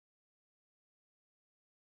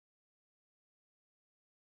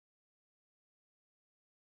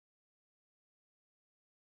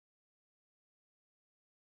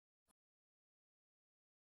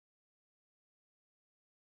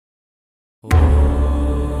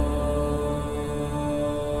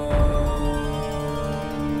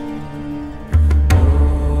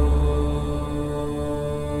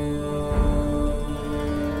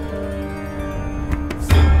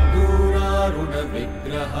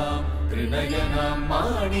Vigraham Trinayanam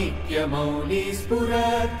Manikya Mauli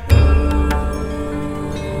Spurat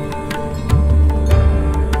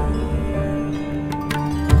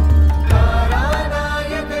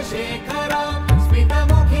Taranayaka Shekharam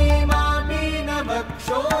Smitamukhī Mapina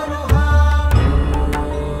Vakshoruham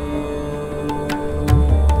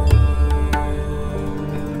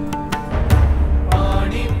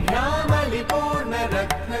Panibhyamalipurna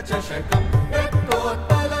Ratna Chashakam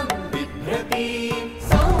Raktotpalam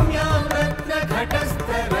Saumyam Ratna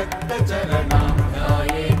Ghatastha Rakta Charanam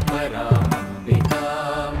Dhayet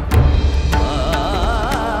Paramambikam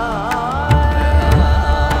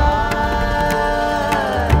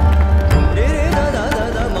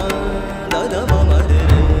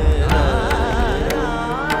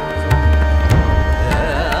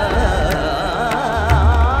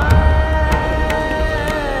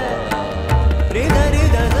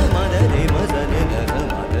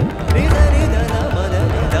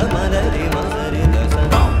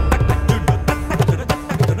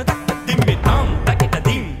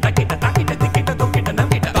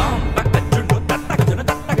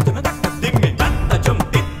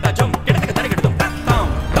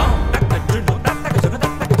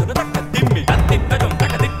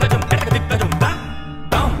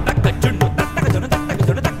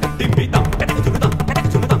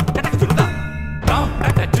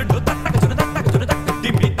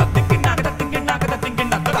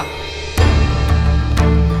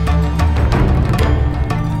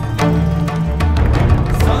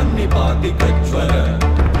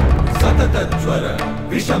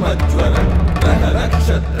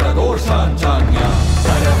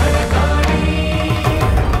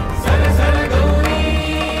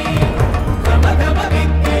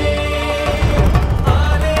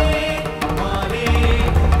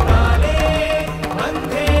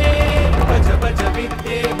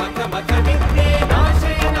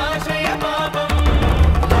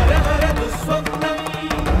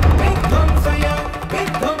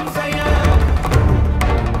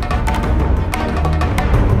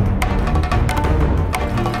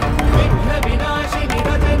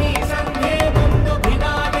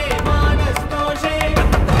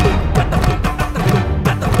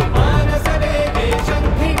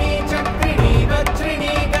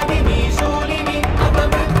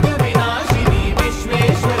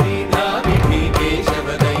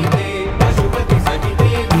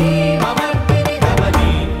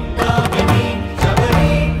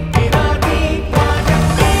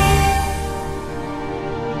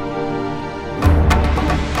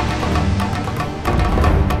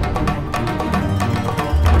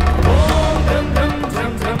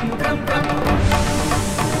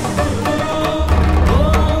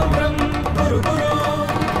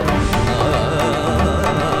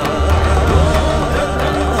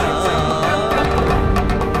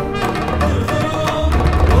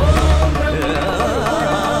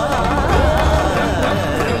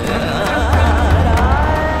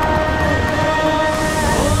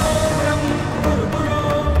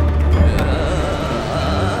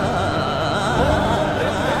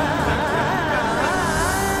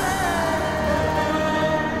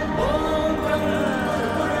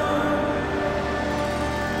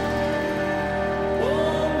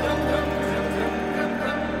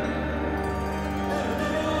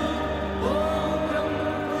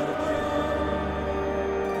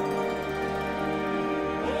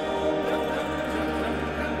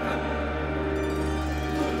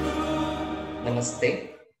Namaste,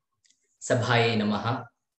 Sabhaye Namaha,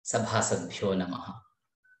 Sabhasadbhyo Namaha.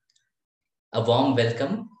 A warm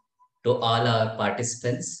welcome to all our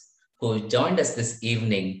participants who joined us this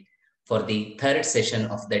evening for the third session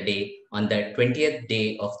of the day on the 20th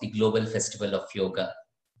day of the Global Festival of Yoga.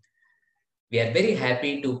 We are very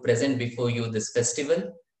happy to present before you this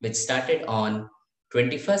festival, which started on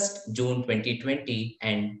 21st June 2020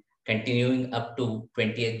 and continuing up to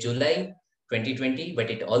 20th July 2020,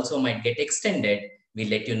 but it also might get extended. We'll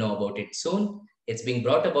let you know about it soon. It's being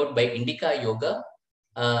brought about by Indica Yoga,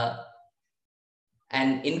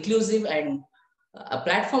 an inclusive and a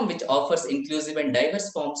platform which offers inclusive and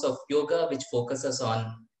diverse forms of yoga, which focuses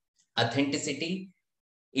on authenticity,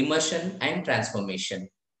 immersion, and transformation.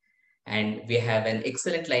 And we have an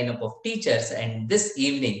excellent lineup of teachers. And this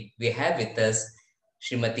evening, we have with us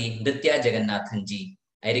Srimati Nrithya Jagannathan ji.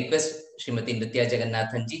 I request Srimati Nrithya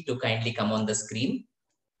Jagannathan ji to kindly come on the screen.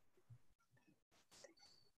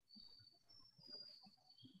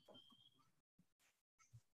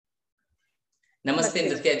 Namaste,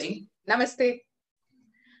 Nrithya ji. Namaste.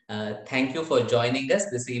 Thank you for joining us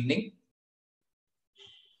this evening.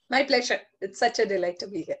 My pleasure. It's such a delight to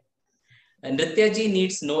be here. Nrithya ji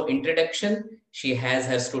needs no introduction. She has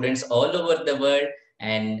her students all over the world,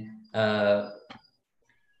 and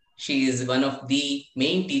she is one of the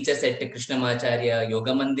main teachers at Krishnamacharya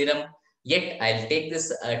Yoga Mandiram. Yet I'll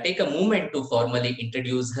take a moment to formally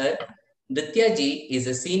introduce her. Nrithya ji is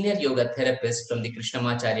a senior yoga therapist from the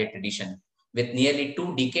Krishnamacharya tradition. With nearly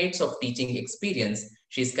 2 decades of teaching experience,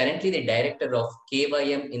 she is currently the director of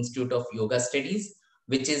KYM Institute of Yoga Studies,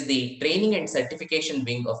 which is the training and certification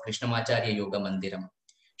wing of Krishnamacharya Yoga Mandiram.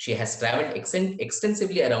 She has traveled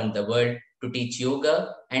extensively around the world to teach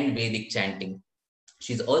yoga and Vedic chanting.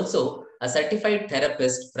 She's also a certified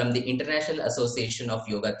therapist from the International Association of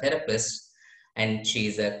Yoga Therapists, and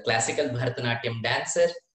she's a classical bharathanatyam dancer.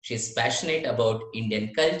 She's passionate about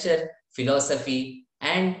Indian culture, philosophy,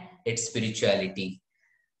 and its spirituality.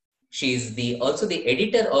 She's also the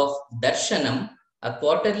editor of Darsanam, a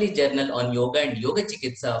quarterly journal on yoga and yoga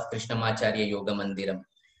cikitsa of Krishnamacharya Yoga Mandiram.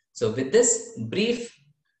 So with this brief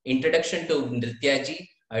introduction to Nrithya ji,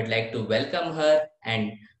 I'd like to welcome her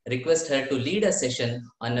and request her to lead a session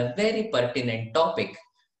on a very pertinent topic.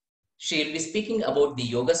 She'll be speaking about the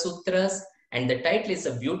Yoga Sutras, and the title is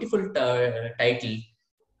a beautiful title,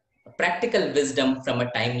 Practical Wisdom from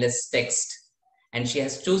a Timeless Text. And she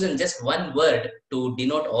has chosen just one word to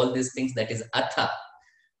denote all these things, that is Atha.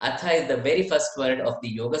 Atha is the very first word of the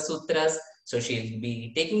Yoga Sutras. So she'll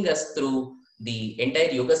be taking us through the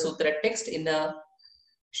entire Yoga Sutra text in a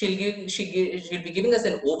she'll be giving us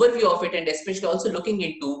an overview of it, and especially also looking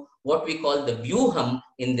into what we call the Vyuham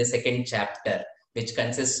in the second chapter, which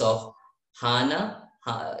consists of Hana,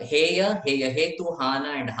 Heya,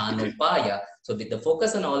 Heya-Hetu-Hanam Upayam. So with the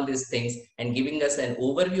focus on all these things and giving us an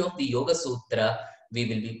overview of the Yoga Sutra, we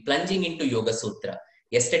will be plunging into Yoga Sutra.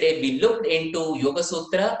 Yesterday, we looked into Yoga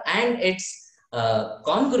Sutra and its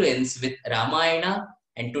congruence with Ramayana.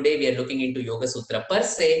 And today we are looking into Yoga Sutra per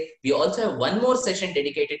se. We also have one more session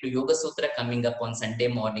dedicated to Yoga Sutra coming up on Sunday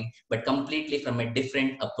morning, but completely from a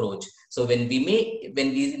different approach. So when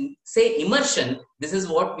we say immersion, this is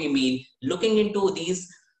what we mean, looking into these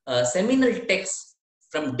seminal texts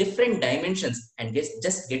from different dimensions and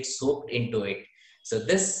just get soaked into it. So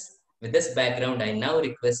with this background, I now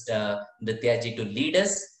request Nrithya ji to lead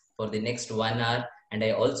us for the next 1 hour. And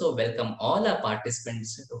I also welcome all our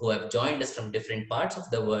participants who have joined us from different parts of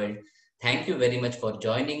the world. Thank you very much for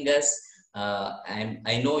joining us.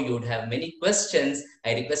 I know you would have many questions.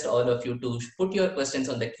 I request all of you to put your questions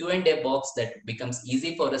on the Q&A box. That becomes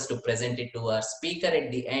easy for us to present it to our speaker at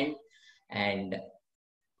the end. And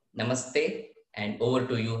namaste, and over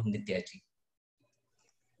to you, Nrithya ji.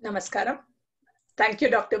 Namaskaram. Thank you,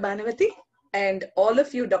 Dr. Bhanavati, and all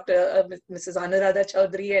of you, Mrs. Anuradha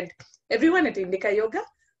Chaudhary, and everyone at Indica Yoga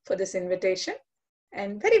for this invitation.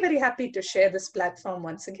 And very, very happy to share this platform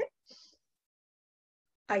once again.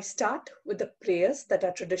 I start with the prayers that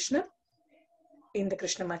are traditional in the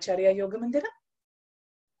Krishnamacharya Yoga Mandiram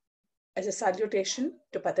as a salutation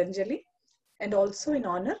to Patanjali, and also in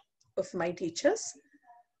honor of my teachers,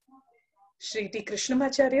 Sri T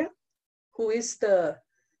Krishnamacharya, who is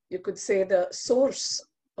you could say, the source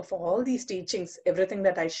of all these teachings. Everything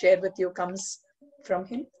that I share with you comes from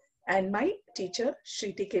him. And my teacher,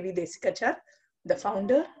 Sri TKV Desikachar, the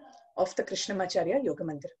founder of the Krishnamacharya Yoga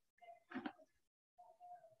Mandiram.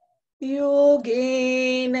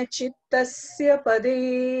 Yogena chittasya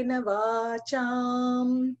padena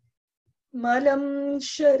vacham malam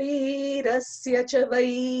sharirasya cha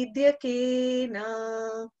vaidyakena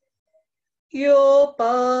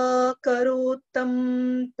yopakaruttam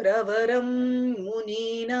pravaram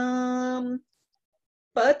muninam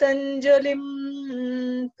patanjalim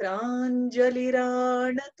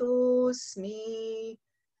pranjaliranatosmi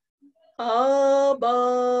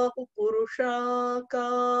abahu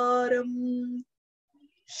purushakaram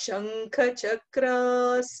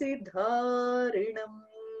shankhachakrasidharinam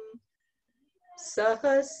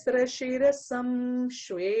sahasrashirasam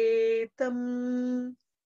shvetam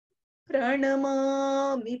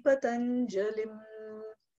pranamami patanjalim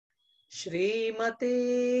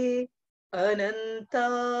Shrimate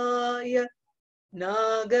Anantaya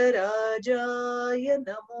Nagarajaya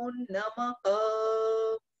Namo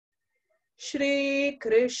Namaha Shri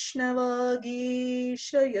Krishna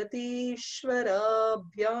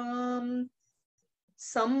Vagishayatishwarabhyam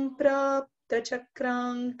Samprapta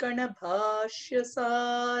Chakrankana Bhashya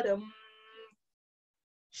Saram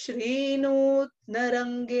Shrinut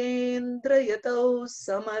Narangendra Yatau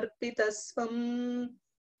Samarpitasvam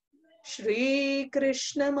Shri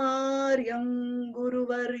Krishnamaryam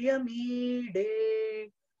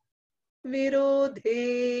Guruvaryamide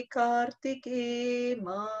Virodhe Kartike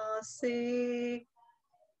Mase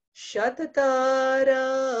Shatatara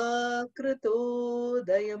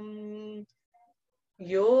Krutodayam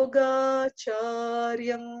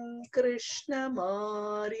Yogacharyam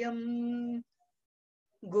Krishnamaryam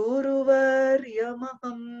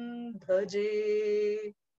Guruvaryamaham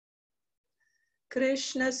Bhaje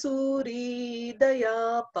Krishna Suri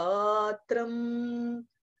Daya Patram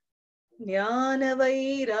Jnana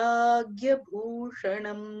Vairagya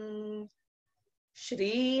Bhushanam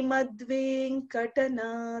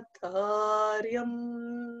Srimadvenkatanathāryam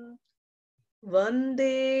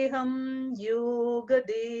Vandeham Yoga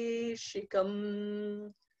Deshikam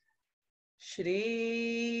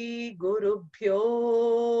Shri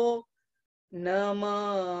Gurubhyo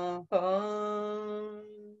Namaha.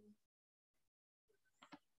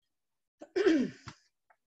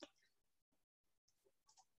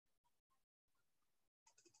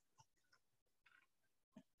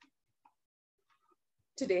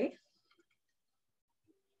 Today,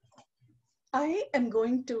 I am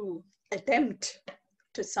going to attempt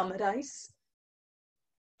to summarize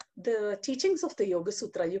the teachings of the Yoga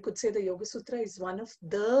Sutra. You could say the Yoga Sutra is one of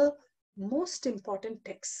the most important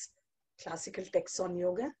texts, classical texts on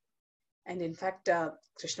yoga. And in fact,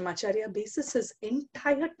 Krishnamacharya bases his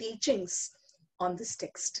entire teachings on this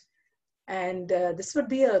text. And this would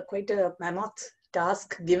be quite a mammoth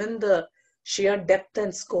task given the sheer depth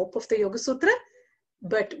and scope of the Yoga Sutra.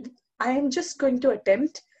 But I am just going to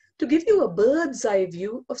attempt to give you a bird's eye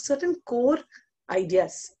view of certain core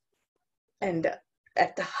ideas. And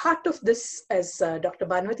at the heart of this, as Dr.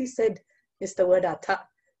 Bhanavati said, is the word Atha.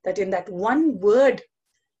 That in that one word,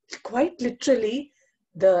 quite literally,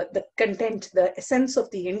 the content, the essence of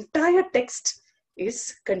the entire text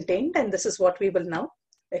is contained. And this is what we will now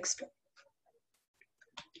explore.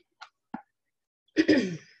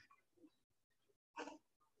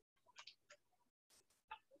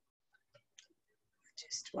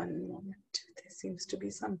 Just one moment. There seems to be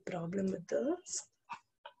some problem with this.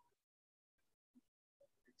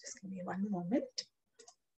 Just give me one moment.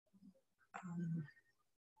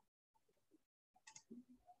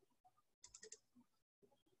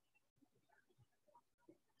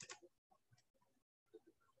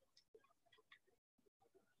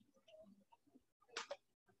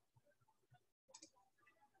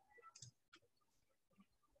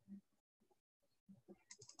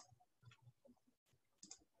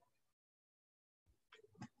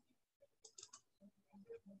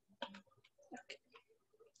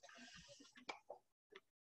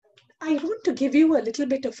 I want to give you a little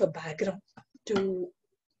bit of a background to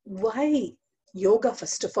why yoga,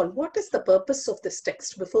 first of all. What is the purpose of this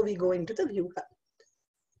text before we go into the Vyuha?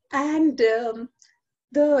 And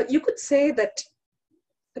you could say that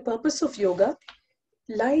the purpose of yoga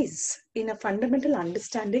lies in a fundamental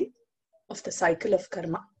understanding of the cycle of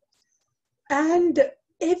karma. And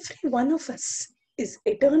every one of us is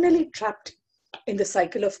eternally trapped in the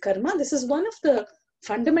cycle of karma. This is one of the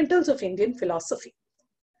fundamentals of Indian philosophy.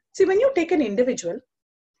 See, when you take an individual,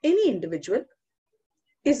 any individual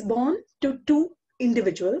is born to two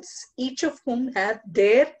individuals, each of whom have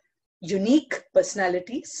their unique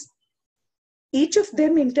personalities. Each of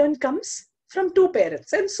them in turn comes from two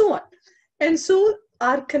parents and so on. And so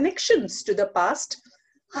our connections to the past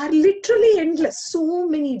are literally endless, so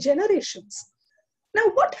many generations. Now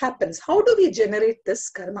what happens? How do we generate this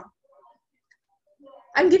karma?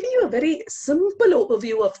 I'm giving you a very simple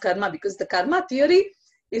overview of karma because the karma theory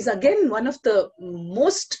is again one of the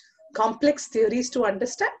most complex theories to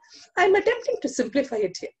understand. I'm attempting to simplify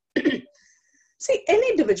it here. See,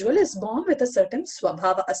 any individual is born with a certain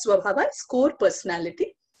swabhava. A swabhava is core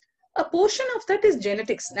personality. A portion of that is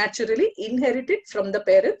genetics, naturally inherited from the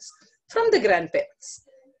parents, from the grandparents.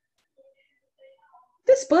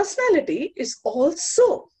 This personality is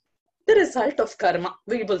also the result of karma.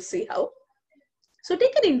 We will see how. So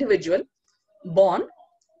take an individual born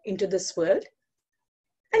into this world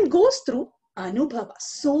and goes through anubhava,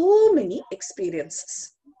 so many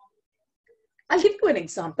experiences. I'll give you an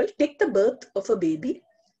example. Take the birth of a baby.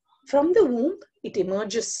 From the womb, it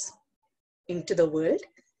emerges into the world.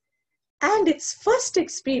 And its first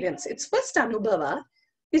experience, its first anubhava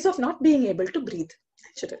is of not being able to breathe,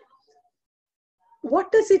 naturally.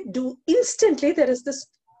 What does it do? Instantly, there is this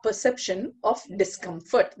perception of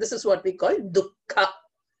discomfort. This is what we call dukkha.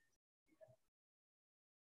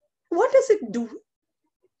 What does it do?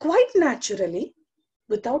 Quite naturally,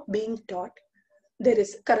 without being taught, there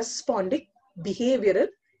is corresponding behavioral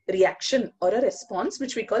reaction or a response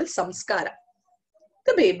which we call samskara.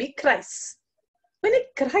 the baby cries. When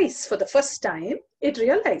it cries for the first time, it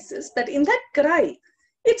realizes that in that cry,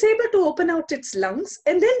 it's able to open out its lungs,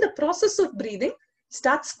 and then the process of breathing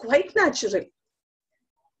starts quite naturally.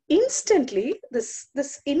 Instantly, this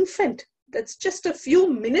infant that's just a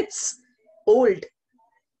few minutes old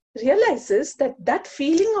realizes that that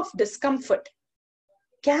feeling of discomfort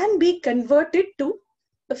can be converted to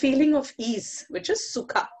a feeling of ease, which is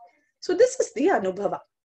sukha. So this is the anubhava.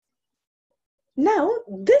 Now,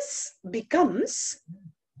 this becomes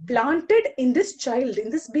planted in this child, in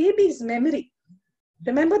this baby's memory.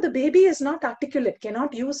 Remember, the baby is not articulate,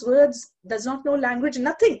 cannot use words, does not know language,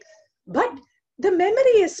 nothing. But the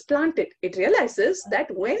memory is planted. It realizes that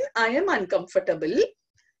when I am uncomfortable,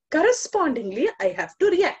 correspondingly, I have to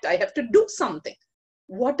react. I have to do something.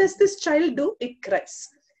 What does this child do? It cries.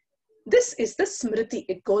 This is the smriti.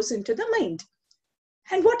 It goes into the mind.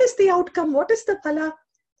 And what is the outcome? What is the phala?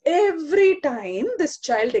 Every time this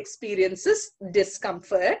child experiences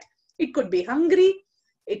discomfort, it could be hungry,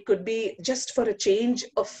 it could be just for a change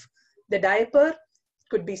of the diaper, it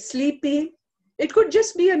could be sleepy, it could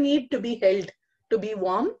just be a need to be held, to be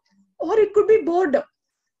warm, or it could be boredom.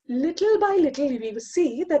 Little by little, we will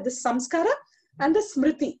see that the samskara and the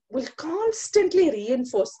smriti will constantly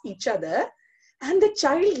reinforce each other, and the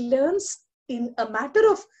child learns in a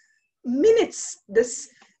matter of minutes this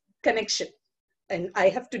connection. And I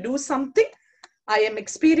have to do something. I am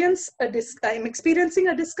experiencing a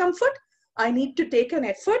discomfort. I need to take an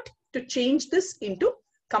effort to change this into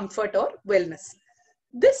comfort or wellness.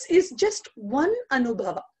 This is just one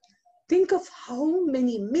anubhava. Think of how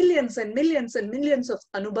many millions and millions and millions of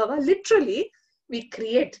anubhava literally we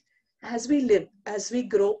create as we live, as we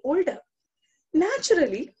grow older.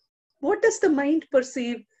 Naturally, what does the mind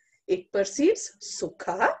perceive? It perceives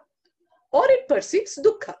sukha or it perceives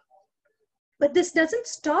dukkha. But this doesn't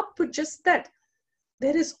stop with just that.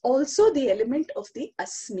 There is also the element of the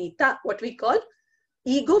asmita, what we call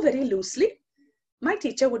ego very loosely. My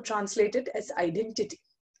teacher would translate it as identity.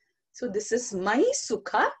 So this is my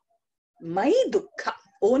sukha, my dukkha,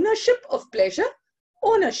 ownership of pleasure,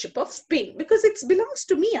 ownership of pain, because it belongs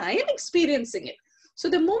to me. I am experiencing it. So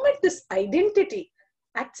the moment this identity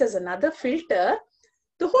acts as another filter,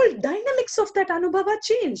 the whole dynamics of that anubhava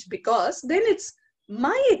change, because then it's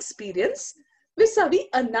my experience vis-a-vis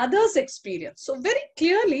another's experience. So very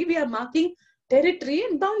clearly we are marking territory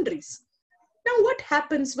and boundaries. Now what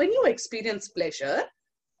happens when you experience pleasure?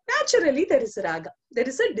 Naturally there is raga. There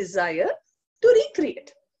is a desire to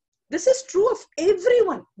recreate. This is true of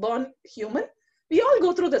everyone born human. We all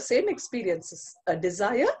go through the same experiences. A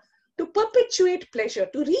desire to perpetuate pleasure,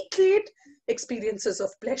 to recreate experiences of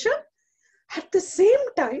pleasure. At the same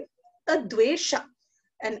time, a dvesha,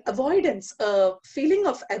 an avoidance, a feeling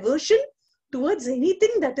of aversion towards anything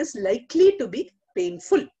that is likely to be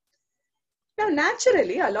painful. Now,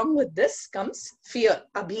 naturally, along with this comes fear,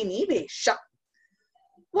 abhinivesha.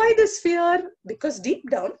 Why this fear? Because deep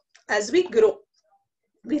down, as we grow,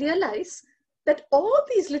 we realize that all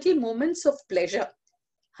these little moments of pleasure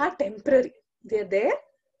are temporary. They're there,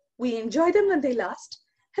 we enjoy them when they last,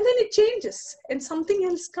 and then it changes and something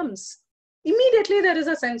else comes. Immediately there is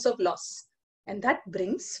a sense of loss, and that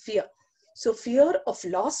brings fear. So fear of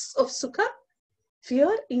loss of sukha,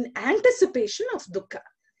 fear in anticipation of dukkha.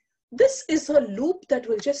 This is a loop that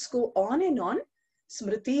will just go on and on.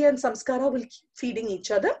 Smriti and samskara will keep feeding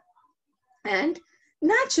each other. And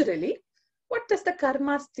naturally, what does the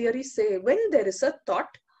karma theory say? When there is a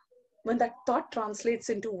thought, when that thought translates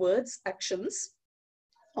into words, actions,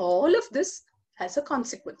 all of this has a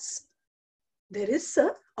consequence. There is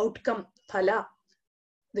a outcome, phala.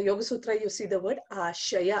 The Yogasutra, you see the word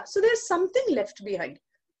ashaya. So there's something left behind.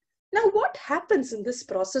 Now, what happens in this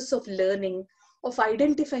process of learning, of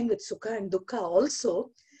identifying with sukha and dukkha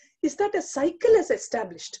also, is that a cycle is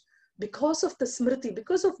established because of the smriti,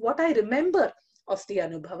 because of what I remember of the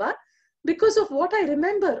anubhava, because of what I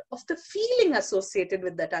remember of the feeling associated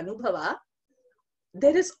with that anubhava.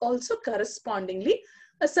 There is also correspondingly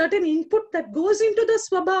a certain input that goes into the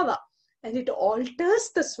swabhava, and it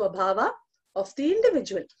alters the swabhava of the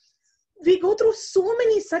individual. We go through so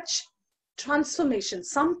many such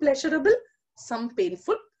transformations, some pleasurable, some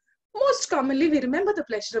painful. Most commonly, we remember the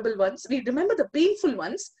pleasurable ones. We remember the painful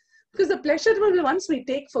ones because the pleasurable ones we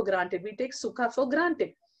take for granted. We take sukha for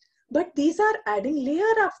granted. But these are adding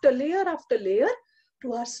layer after layer after layer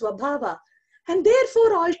to our swabhava and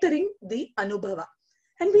therefore altering the anubhava.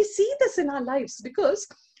 And we see this in our lives because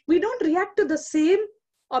we don't react to the same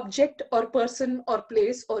object or person or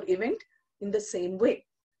place or event in the same way.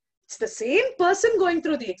 It's the same person going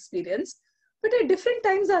through the experience, but at different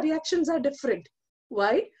times our reactions are different.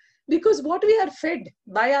 Why? because what we are fed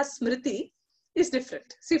by our smriti is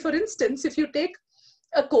different. See, for instance, if you take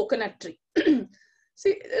a coconut tree,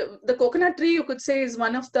 see, the coconut tree, you could say, is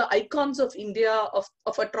one of the icons of India, of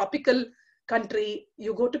a tropical country.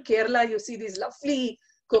 You go to Kerala, you see these lovely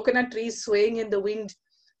coconut trees swaying in the wind.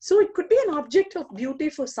 So it could be an object of beauty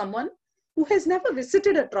for someone who has never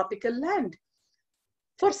visited a tropical land.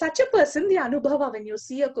 For such a person, the anubhava when you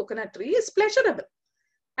see a coconut tree is pleasurable.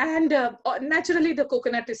 And naturally, the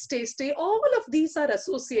coconut is tasty. All of these are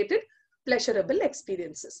associated pleasurable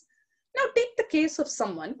experiences. Now, take the case of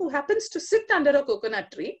someone who happens to sit under a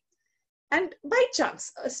coconut tree, and by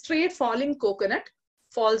chance, a stray falling coconut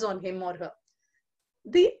falls on him or her.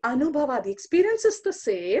 The anubhava, the experience is the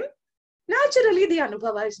same. Naturally, the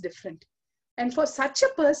anubhava is different. And for such a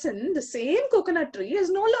person, the same coconut tree is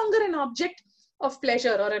no longer an object of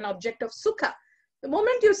pleasure or an object of sukha. The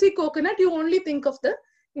moment you see coconut, you only think of the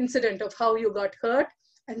incident of how you got hurt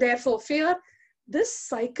and therefore fear. This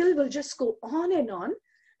cycle will just go on,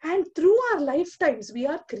 and through our lifetimes, we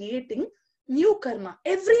are creating new karma.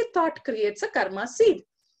 Every thought creates a karma seed.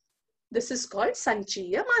 This is called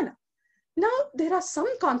sanchiyamana. Now, there are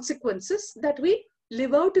some consequences that we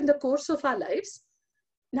live out in the course of our lives.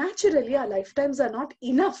 Naturally, our lifetimes are not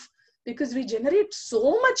enough because we generate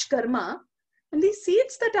so much karma, and these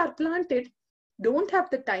seeds that are planted don't have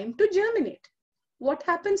the time to germinate. What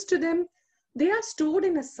happens to them? They are stored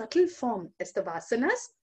in a subtle form as the vasanas,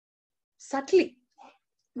 subtly,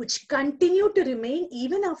 which continue to remain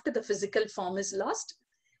even after the physical form is lost.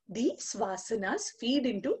 These vasanas feed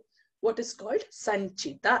into what is called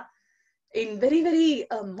sanchita. In very, very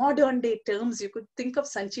modern day terms, you could think of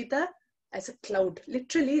sanchita as a cloud.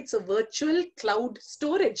 Literally, it's a virtual cloud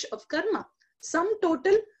storage of karma. Sum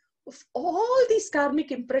total of all these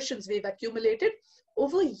karmic impressions we've accumulated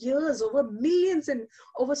over years, over millions, and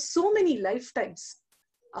over so many lifetimes.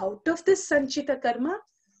 Out of this sanchita karma,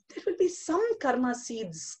 there will be some karma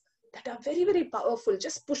seeds that are very, very powerful,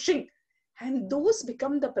 just pushing. And those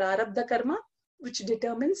become the prarabdha karma, which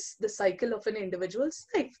determines the cycle of an individual's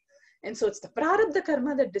life. And so it's the prarabdha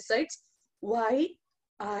karma that decides why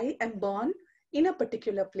I am born in a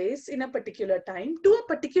particular place, in a particular time, to a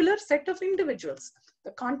particular set of individuals.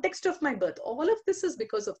 The context of my birth, all of this is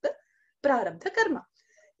because of the prarabdha karma.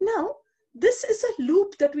 Now, this is a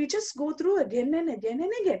loop that we just go through again and again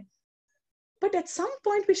and again. But at some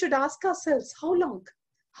point, we should ask ourselves, how long?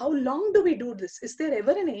 How long do we do this? Is there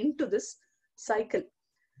ever an end to this cycle?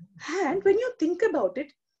 And when you think about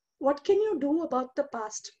it, what can you do about the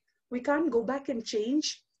past? We can't go back and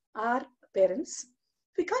change our parents.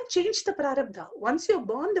 We can't change the prarabdha. Once you're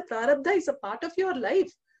born, the prarabdha is a part of your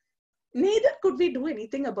life. Neither could we do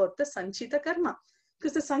anything about the sanchita karma,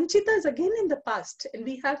 because the sanchita is again in the past and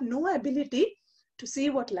we have no ability to see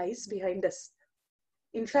what lies behind us.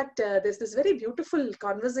 In fact, there's this very beautiful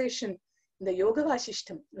conversation in the Yoga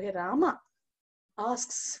Vasishtam where Rama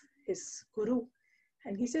asks his guru,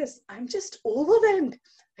 and he says, I'm just overwhelmed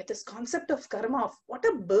at this concept of karma, of what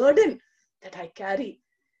a burden that I carry.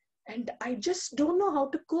 And I just don't know how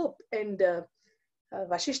to cope. And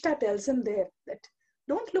Vashishta tells him there that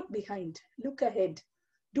don't look behind, look ahead.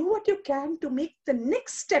 Do what you can to make the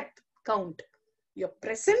next step count. Your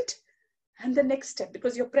present and the next step,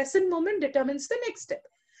 because your present moment determines the next step.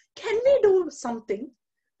 Can we do something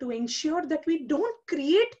to ensure that we don't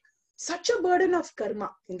create such a burden of karma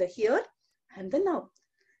in the here and the now?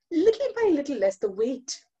 Little by little, as the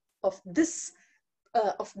weight of this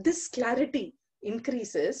clarity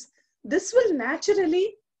increases, this will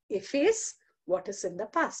naturally efface what is in the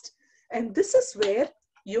past. And this is where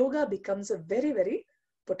yoga becomes a very, very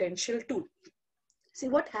potential tool. See,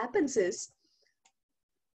 what happens is,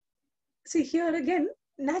 see here again,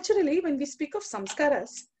 naturally when we speak of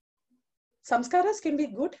samskaras, samskaras can be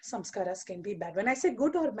good, samskaras can be bad. When I say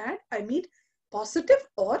good or bad, I mean positive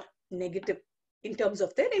or negative in terms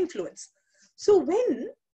of their influence. So when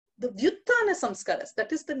the vyuttana samskaras,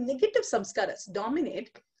 that is the negative samskaras,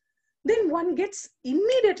 dominate, then one gets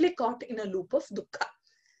immediately caught in a loop of dukkha,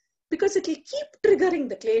 because it will keep triggering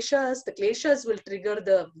the kleshas will trigger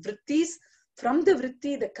the vrittis. From the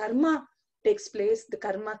vritti, the karma takes place, the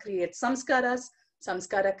karma creates samskaras,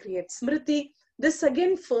 samskara creates smriti. This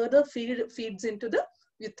again further feeds into the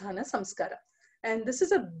vyuttana samskara. And this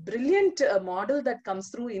is a brilliant model that comes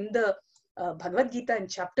through in the Bhagavad Gita in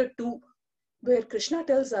chapter 2, where Krishna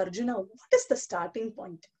tells Arjuna, what is the starting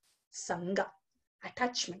point? Sangha,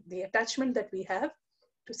 attachment, the attachment that we have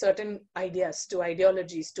to certain ideas, to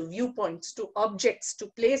ideologies, to viewpoints, to objects, to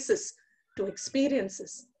places, to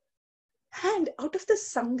experiences. And out of the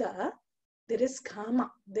Sangha, there is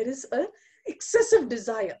kama, there is a excessive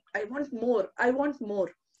desire. I want more, I want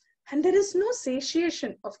more. And there is no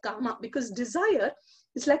satiation of kama, because desire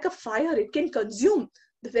is like a fire. It can consume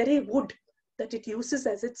the very wood that it uses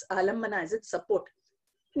as its alambana, as its support.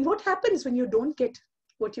 And what happens when you don't get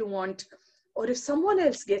what you want, or if someone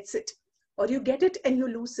else gets it, or you get it and you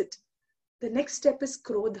lose it? The next step is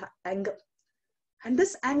krodha, anger. And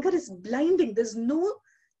this anger is blinding. There's no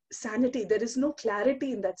sanity. There is no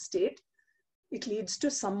clarity in that state. It leads to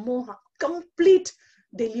sammoha, complete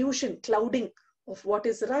delusion, clouding of what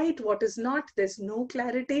is right, what is not. There's no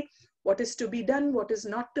clarity. What is to be done, what is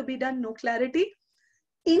not to be done, no clarity.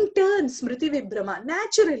 In turn, smriti vibhrama,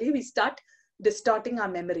 naturally we start distorting our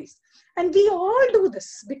memories. And we all do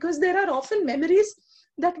this because there are often memories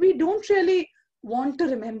that we don't really want to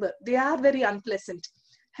remember. They are very unpleasant.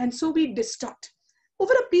 And so we distort.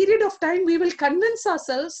 Over a period of time, we will convince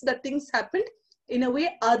ourselves that things happened in a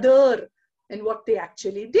way other than what they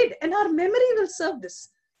actually did. And our memory will serve this.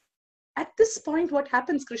 At this point, what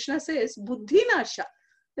happens, Krishna says, buddhi nasha.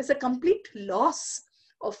 There's a complete loss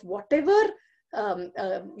of whatever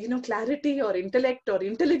clarity or intellect or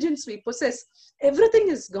intelligence we possess. Everything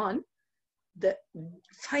is gone. The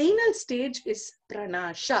final stage is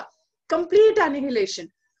pranasha, complete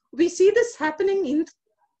annihilation. We see this happening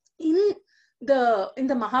in the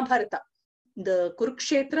Mahabharata, the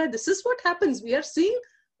Kurukshetra. This is what happens. We are seeing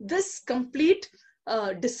this complete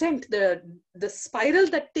descent, the spiral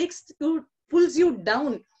that pulls you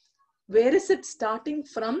down. Where is it starting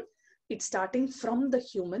from? It's starting from the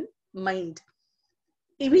human mind.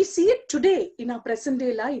 We see it today in our present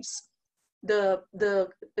day lives. The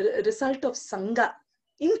result of Sangha.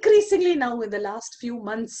 Increasingly now in the last few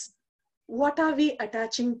months, what are we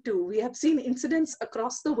attaching to? We have seen incidents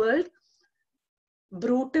across the world.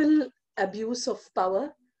 Brutal abuse of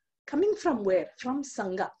power. Coming from where? From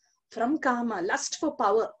Sangha. From Kama. Lust for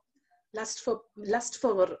power. Lust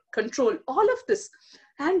for control. All of this.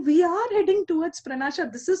 And we are heading towards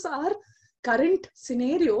pranasha. This is our current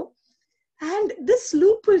scenario. And this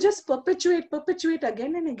loop will just perpetuate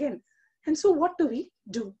again and again. And so what do we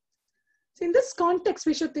do? So in this context,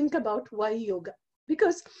 we should think about why yoga.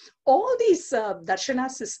 Because all these darshana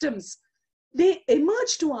systems, they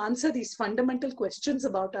emerge to answer these fundamental questions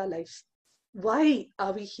about our life. Why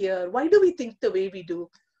are we here? Why do we think the way we do?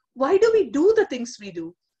 Why do we do the things we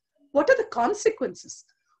do? What are the consequences?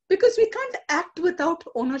 Because we can't act without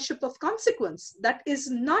ownership of consequence. That is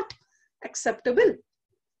not acceptable.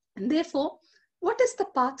 And therefore, what is the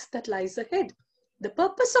path that lies ahead? The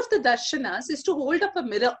purpose of the darshanas is to hold up a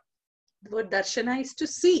mirror. The word darshana is to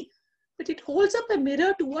see, but it holds up a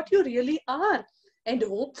mirror to what you really are. And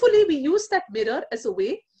hopefully we use that mirror as a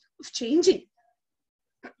way of changing.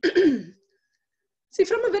 See,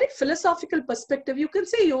 from a very philosophical perspective, you can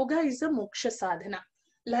say yoga is a moksha sadhana.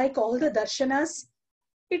 Like all the darshanas,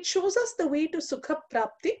 it shows us the way to sukha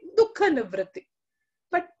prapti, dukkha nivritti.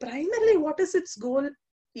 But primarily, what is its goal?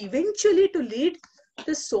 Eventually to lead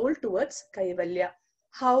the soul towards kaivalya.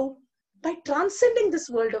 How? By transcending this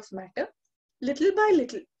world of matter, little by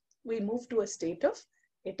little, we move to a state of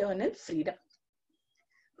eternal freedom.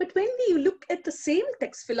 But when we look at the same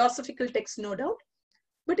text, philosophical text, no doubt,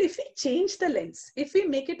 but if we change the lens, if we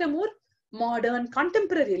make it a more modern,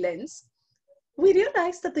 contemporary lens, we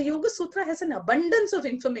realize that the Yogasutra has an abundance of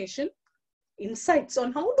information, insights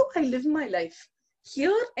on how do I live my life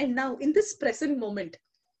here and now in this present moment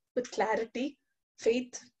with clarity,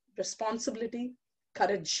 faith, responsibility,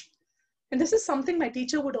 courage. And this is something my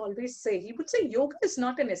teacher would always say. He would say yoga is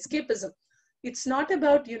not an escapism. It's not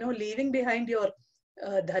about, leaving behind your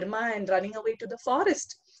dharma and running away to the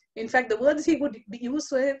forest. In fact, the words he would use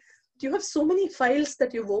were, you have so many files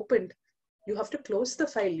that you've opened. You have to close the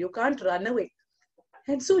file. You can't run away.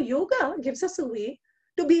 And so yoga gives us a way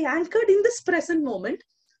to be anchored in this present moment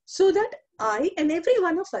so that I and every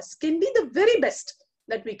one of us can be the very best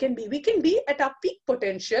that we can be. We can be at our peak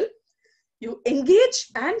potential. You engage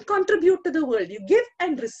and contribute to the world. You give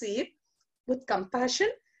and receive with compassion,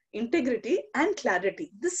 integrity, and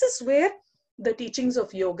clarity. This is where the teachings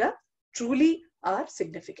of yoga truly are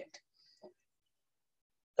significant.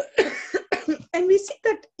 And we see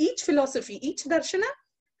that each philosophy, each darshana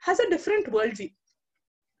has a different worldview.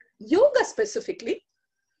 Yoga specifically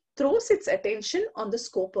throws its attention on the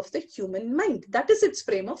scope of the human mind. That is its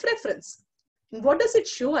frame of reference. And what does it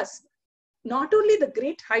show us? Not only the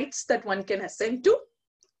great heights that one can ascend to,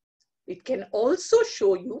 it can also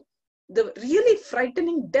show you the really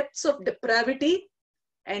frightening depths of depravity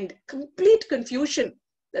and complete confusion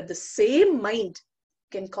that the same mind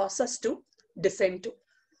can cause us to descend to.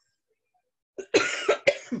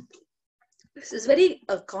 This is very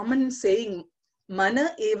common saying,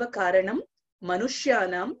 mana eva karanam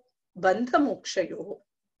manushyanam bandha mokshayoho.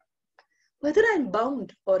 Whether I'm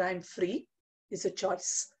bound or I'm free is a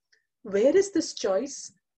choice. Where is this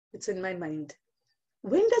choice? It's in my mind.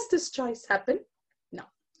 When does this choice happen? Now.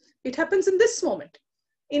 It happens in this moment,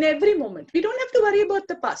 in every moment. We don't have to worry about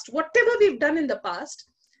the past. Whatever we've done in the past,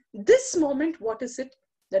 this moment, what is it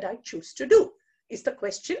that I choose to do? Is the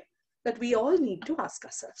question that we all need to ask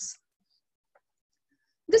ourselves.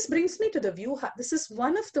 This brings me to the Vyuha. This is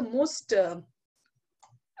one of the most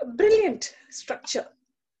brilliant structure.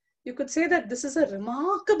 You could say that this is a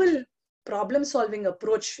remarkable problem-solving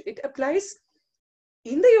approach. It applies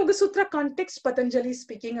in the Yogasutra context. Patanjali is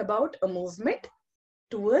speaking about a movement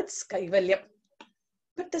towards Kaivalyam.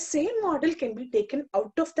 But the same model can be taken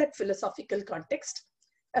out of that philosophical context,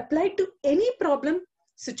 applied to any problem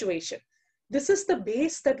situation. This is the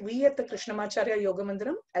base that we at the Krishnamacharya Yoga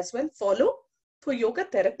Mandiram as well follow for yoga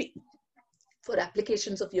therapy, for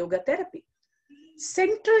applications of yoga therapy.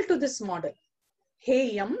 Central to this model,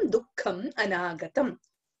 Heyam Dukkham Anagatam.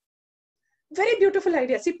 Very beautiful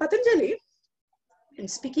idea. See, Patanjali, in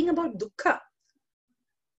speaking about dukkha,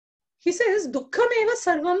 he says, Dukkham eva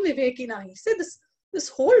sarvam vivekina. He said this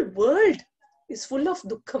whole world is full of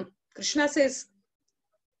dukkham. Krishna says,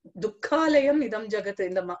 Dukkhalayam idam jagat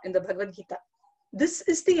in the Bhagavad Gita. This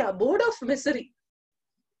is the abode of misery.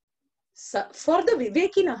 For the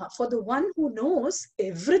vivekinaha, for the one who knows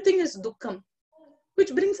everything is dukkham.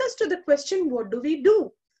 Which brings us to the question, what do we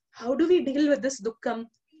do? How do we deal with this dukkham?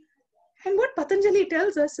 And what Patanjali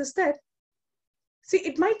tells us is that, see,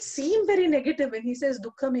 it might seem very negative when he says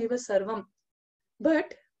dukkham eva sarvam.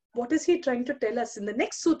 But what is he trying to tell us in the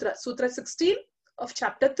next sutra, Sutra 16 of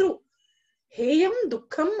chapter 2? Heyam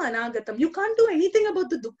dukkham anagatam. You can't do anything about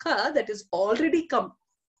the dukkha that is already come,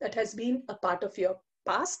 that has been a part of your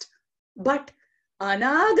past. But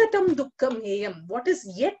anagatam dukkham heyam, what is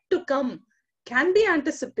yet to come, can be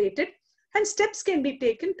anticipated and steps can be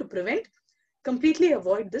taken to prevent, completely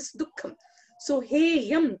avoid this dukkham. So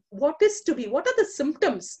heyam, what is to be, what are the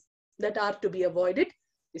symptoms that are to be avoided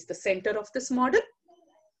is the center of this model.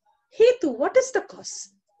 Hetu, what is the cause?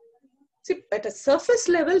 See, at a surface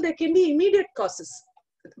level, there can be immediate causes.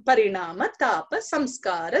 Parinama, tapa,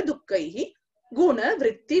 samskara, dukkaihi, guna,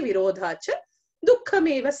 vritti, virodhacha,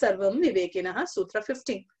 dukkhameva sarvam vivekinaha, Sutra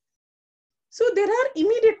 15. So there are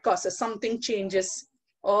immediate causes. Something changes,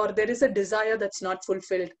 or there is a desire that's not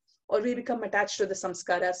fulfilled, or we become attached to the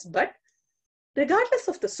samskaras. But regardless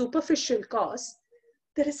of the superficial cause,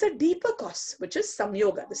 there is a deeper cause, which is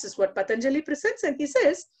samyoga. This is what Patanjali presents, and he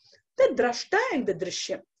says the drashta and the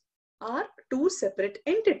drishyam are two separate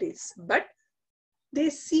entities, but they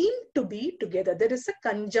seem to be together. There is a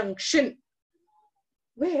conjunction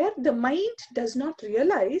where the mind does not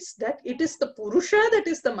realize that it is the Purusha that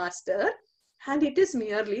is the master and it is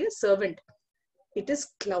merely a servant. It is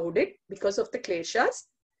clouded because of the kleshas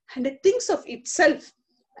and it thinks of itself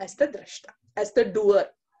as the drashta, as the doer.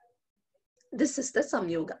 This is the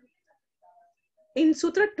samyoga. In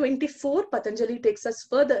Sutra 24, Patanjali takes us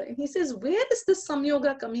further and he says, where is this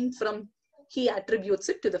samyoga coming from? He attributes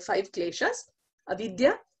it to the 5 kleshas,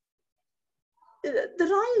 avidya, the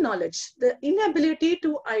wrong knowledge, the inability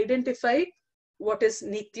to identify what is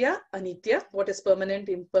nitya, anitya, what is permanent,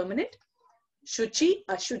 impermanent, shuchi,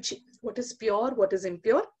 ashuchi, what is pure, what is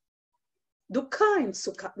impure, dukkha and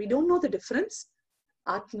sukha. We don't know the difference.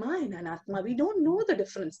 Atma and anatma, we don't know the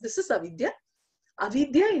difference. This is avidya.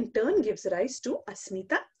 Avidya in turn gives rise to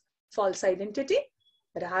asmita, false identity,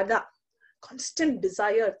 raga, constant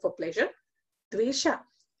desire for pleasure, dvesha,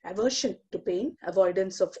 aversion to pain,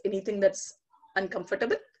 avoidance of anything that's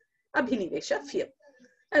uncomfortable, abhinivesha, fear.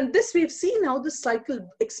 And this we've seen how this cycle,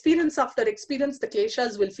 experience after experience, the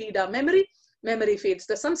kleshas will feed our memory, memory feeds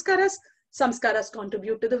the samskaras, samskaras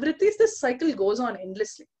contribute to the vrittis. This cycle goes on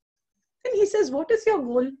endlessly. Then he says, what is your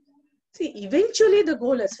goal? See, eventually the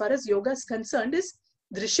goal as far as yoga is concerned is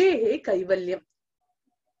drishehe kaivalyam.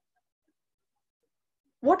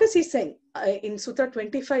 What is he saying? In Sutra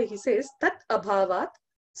 25, he says, tat abhavat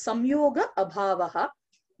samyoga abhavaha.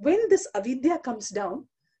 When this avidya comes down,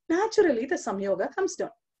 naturally the samyoga comes down.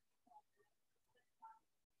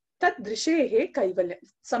 Tat drishehe kaivalyam.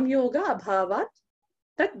 Samyoga abhavat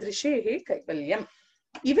tat drishehe kaivalyam.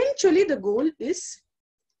 Eventually the goal is,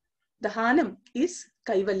 the hanam is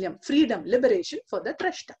kaivalyam, freedom, liberation for the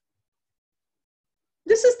drashta.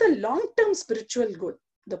 This is the long-term spiritual goal,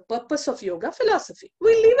 the purpose of yoga philosophy.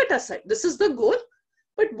 We'll leave it aside. This is the goal.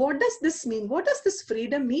 But what does this mean? What does this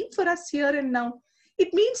freedom mean for us here and now?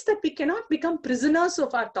 It means that we cannot become prisoners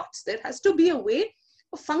of our thoughts. There has to be a way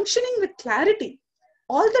of functioning with clarity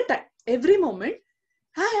all the time, every moment.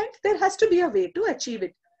 And there has to be a way to achieve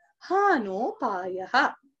it. Hano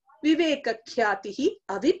payaha. viveka khyatihi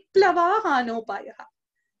aviplava hanopayaha.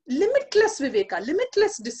 Limitless viveka,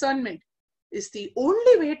 limitless discernment is the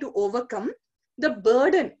only way to overcome the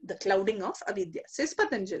burden, the clouding of avidya, says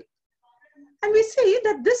Patanjali. And we see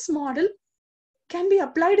that this model can be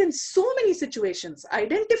applied in so many situations.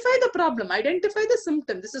 Identify the problem, identify the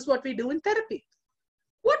symptom. This is what we do in therapy.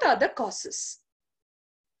 What are the causes?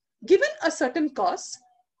 Given a certain cause,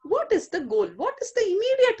 what is the goal? What is the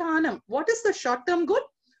immediate anam? What is the short-term goal?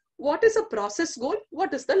 What is a process goal?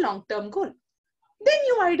 What is the long-term goal? Then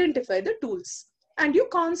you identify the tools and you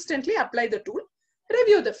constantly apply the tool,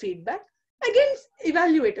 review the feedback, again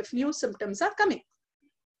evaluate if new symptoms are coming.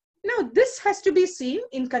 Now, this has to be seen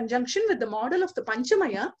in conjunction with the model of the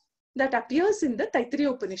Panchamaya that appears in the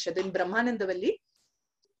Taittiriya Upanishad in Brahmanandavalli,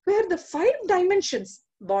 where the 5 dimensions,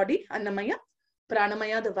 body, Annamaya,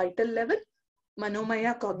 Pranamaya, the vital level,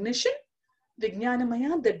 Manomaya, cognition,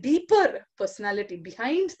 Vijnanamaya, the deeper personality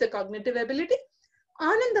behind the cognitive ability,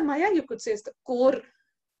 Anandamaya, you could say, is the core,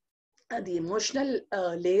 the emotional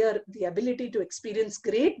layer, the ability to experience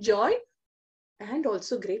great joy and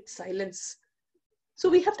also great silence. So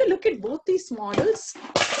we have to look at both these models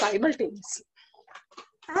simultaneously.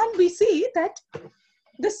 And we see that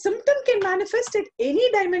the symptom can manifest at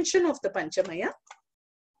any dimension of the Panchamaya.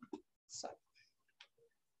 Sorry.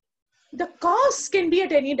 The cause can be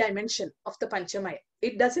at any dimension of the Panchamaya.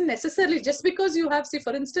 It doesn't necessarily, just because you have, say,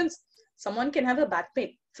 for instance, someone can have a back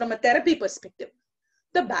pain from a therapy perspective.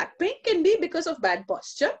 The back pain can be because of bad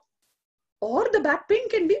posture, or the back pain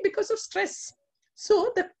can be because of stress.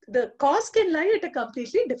 So the cause can lie at a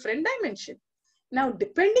completely different dimension. Now,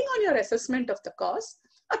 depending on your assessment of the cause,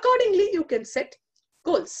 accordingly, you can set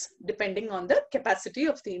goals depending on the capacity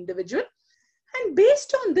of the individual. And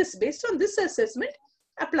based on this assessment,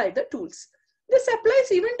 apply the tools. This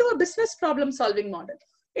applies even to a business problem solving model.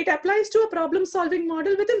 It applies to a problem solving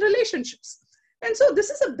model within relationships. And so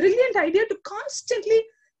this is a brilliant idea to constantly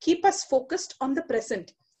keep us focused on the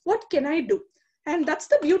present. What can I do? And that's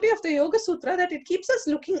the beauty of the Yogasutra, that it keeps us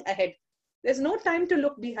looking ahead. There's no time to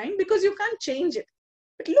look behind because you can't change it.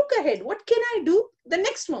 But look ahead. What can I do the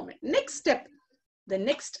next moment, next step, the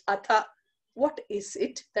next Atha? What is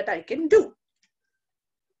it that I can do?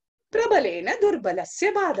 Prabalena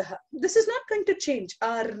durbalasya badaha. This is not going to change.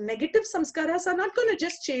 Our negative samskaras are not going to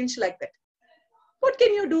just change like that. What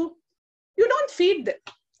can you do? You don't feed them.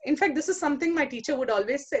 In fact, this is something my teacher would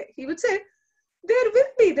always say. He would say,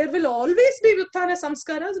 there will always be Vyuthana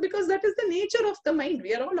samskaras, because that is the nature of the mind.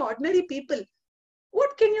 We are all ordinary people.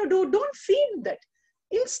 What can you do? Don't feed that.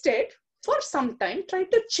 Instead, for some time, try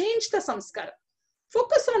to change the samskara.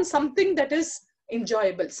 Focus on something that is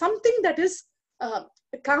enjoyable, something that is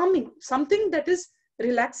calming, something that is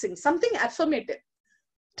relaxing, something affirmative.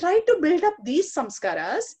 Try to build up these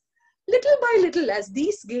samskaras little by little. As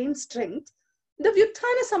these gain strength, the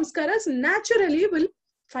Vyuthana samskaras naturally will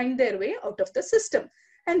find their way out of the system.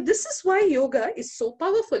 And this is why yoga is so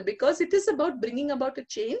powerful, because it is about bringing about a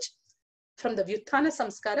change from the Vyuthana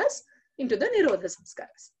samskaras into the Nirodha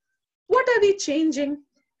samskaras. What are we changing?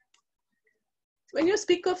 When you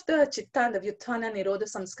speak of the Chitta, the Vyuthana, Nirodha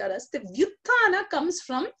samskaras, the Vyuthana comes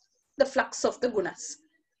from the flux of the gunas.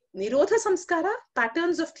 Nirodha samskara,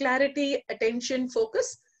 patterns of clarity, attention,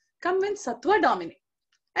 focus, come when Sattva dominate.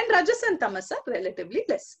 And Rajas and Tamas are relatively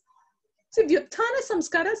less. So Vyuthana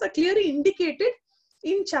samskaras are clearly indicated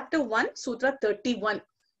in chapter 1, Sutra 31,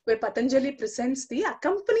 where Patanjali presents the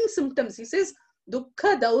accompanying symptoms. He says,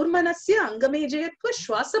 Dukkha daurmanasya angamejayatva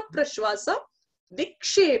shwasa prashwasa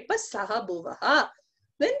vikshepa sahabhuvaha.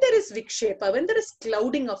 When there is vikshepa, when there is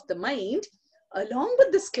clouding of the mind, along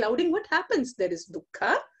with this clouding, what happens? There is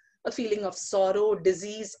dukkha, a feeling of sorrow,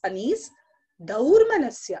 disease, unease.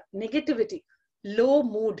 Daurmanasya, negativity, low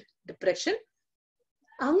mood, depression.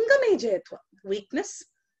 Angamejayatva, weakness,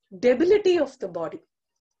 debility of the body,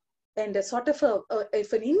 and a sort of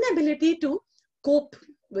an inability to cope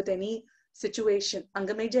with any situation.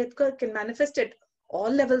 Angamejayatva can manifest at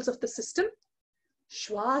all levels of the system.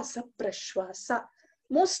 Shwasa prashwasa,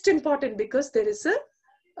 most important, because there is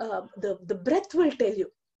the breath will tell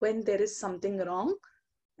you when there is something wrong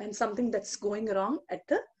and something that's going wrong at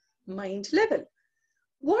the mind level.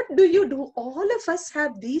 What do you do? All of us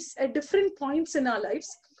have these at different points in our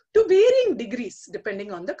lives to varying degrees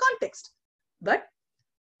depending on the context. But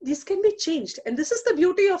these can be changed. And this is the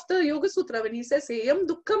beauty of the Yoga Sutra when he says, Heyam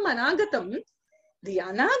Dukkham Anagatam. The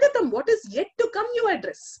Anagatam, what is yet to come, you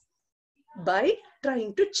address by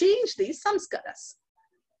trying to change these samskaras.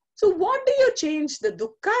 So what do you change? The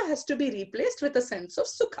dukkha has to be replaced with a sense of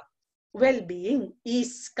sukha, well-being,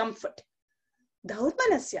 ease, comfort.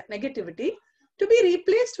 Daurmanasya, negativity, to be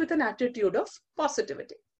replaced with an attitude of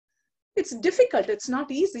positivity. It's difficult, it's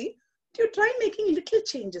not easy. You try making little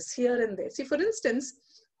changes here and there. See, for instance,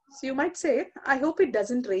 so you might say, I hope it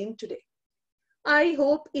doesn't rain today. I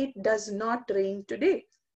hope it does not rain today.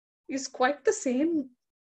 Is quite the same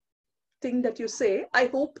thing that you say, I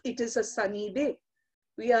hope it is a sunny day.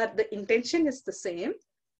 The intention is the same,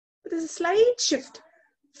 but there's a slight shift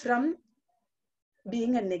from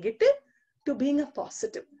being a negative to being a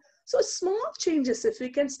positive. So small changes, if we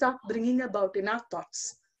can start bringing about in our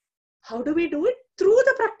thoughts. How do we do it? Through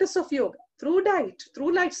the practice of yoga, through diet,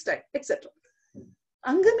 through lifestyle, etc.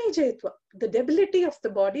 Angame Jayatva, the debility of the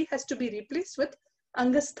body has to be replaced with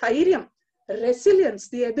Angasthiryam, resilience,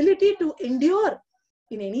 the ability to endure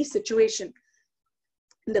in any situation.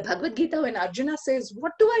 In the Bhagavad Gita, when Arjuna says,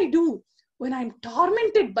 what do I do when I'm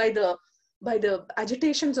tormented by the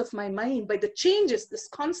agitations of my mind, by the changes, this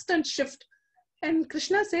constant shift? And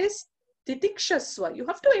Krishna says, Titikshasva, you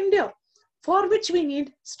have to endure, for which we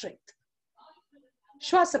need strength.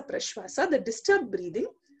 Shwasa Prashwasa, the disturbed breathing,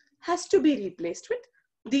 has to be replaced with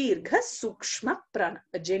Dirgha Sukshma Prana,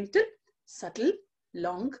 a gentle, subtle,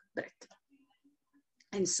 long breath.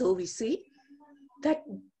 And so we see that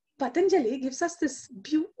Patanjali gives us this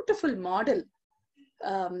beautiful model.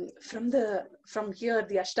 From here,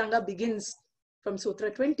 the Ashtanga begins from Sutra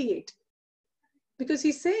 28. Because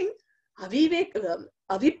he's saying, Aviplava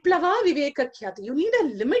Viveka Khyati. You need a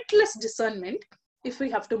limitless discernment if we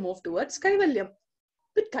have to move towards Kaivalyam.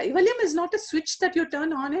 But Kaivalyam is not a switch that you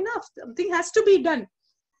turn on and off. Something has to be done.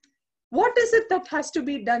 What is it that has to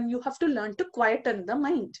be done? You have to learn to quieten the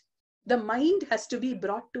mind. The mind has to be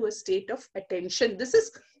brought to a state of attention. This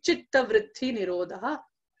is Chitta Vritti Nirodha.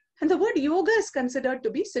 And the word yoga is considered to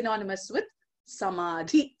be synonymous with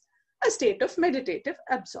Samadhi, a state of meditative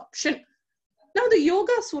absorption. Now the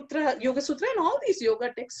Yoga Sutra and all these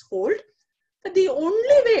yoga texts hold that the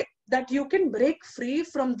only way that you can break free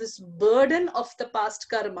from this burden of the past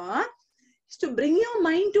karma is to bring your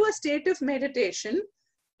mind to a state of meditation,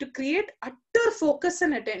 to create utter focus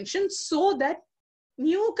and attention so that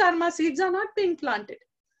new karma seeds are not being planted.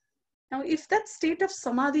 Now, if that state of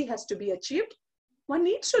samadhi has to be achieved, one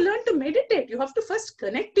needs to learn to meditate. You have to first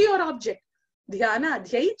connect to your object. Dhyana,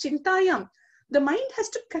 dhyai, chintayam. The mind has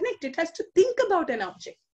to connect. It has to think about an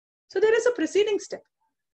object. So there is a preceding step.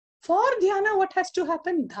 For dhyana, what has to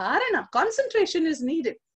happen? Dharana, concentration is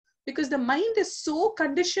needed because the mind is so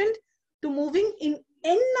conditioned to moving in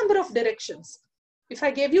n number of directions. If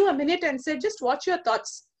I gave you a minute and said, just watch your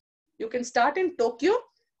thoughts, you can start in Tokyo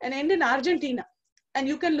and end in Argentina. And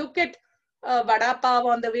you can look at vada pav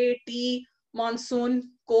on the way, tea,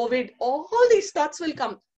 monsoon, COVID, all these thoughts will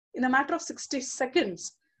come in a matter of 60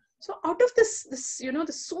 seconds. So out of this,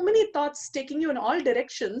 there's so many thoughts taking you in all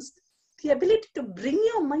directions. The ability to bring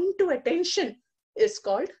your mind to attention is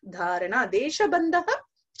called dharana. Desha bandha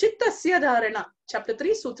chittasya dharana. Chapter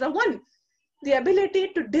 3, Sutra 1. The ability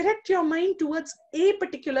to direct your mind towards a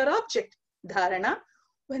particular object. Dharana.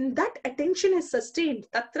 When that attention is sustained,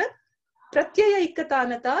 tatra pratyaya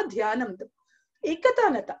ikatanata dhyanam.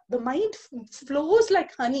 Ikatanata, the mind flows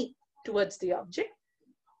like honey towards the object.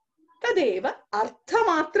 Tadeva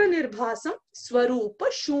arthamatra nirbhasam swarupa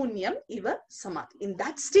shunyam iva samadhi. In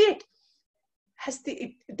that state,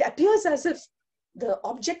 it appears as if the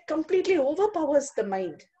object completely overpowers the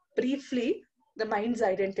mind. Briefly, the mind's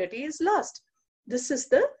identity is lost. This is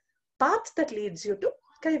the path that leads you to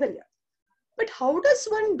Kaivalya. But how does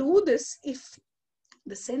one do this if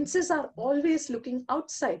the senses are always looking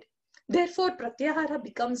outside? Therefore, pratyahara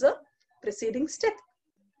becomes a preceding step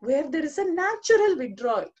where there is a natural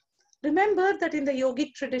withdrawal. Remember that in the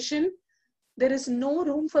yogic tradition, there is no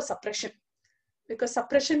room for suppression because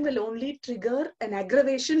suppression will only trigger an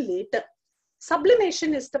aggravation later.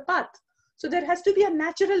 Sublimation is the path. So there has to be a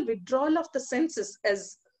natural withdrawal of the senses,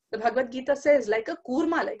 as the Bhagavad Gita says, like a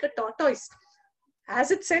kurma, like a tortoise.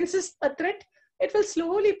 As it senses a threat, it will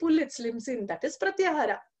slowly pull its limbs in. That is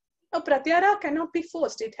pratyahara. Now, pratyahara cannot be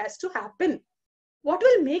forced. It has to happen. What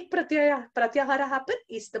will make pratyahara happen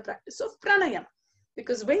is the practice of pranayama.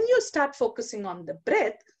 Because when you start focusing on the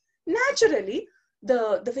breath, naturally,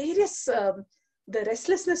 the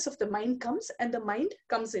restlessness of the mind comes and the mind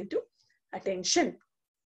comes into attention.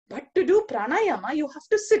 But to do pranayama, you have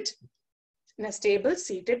to sit in a stable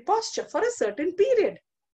seated posture for a certain period,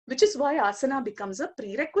 which is why asana becomes a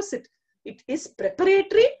prerequisite. It is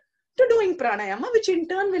preparatory to doing pranayama, which in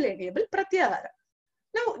turn will enable pratyahara.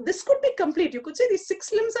 Now, this could be complete. You could say these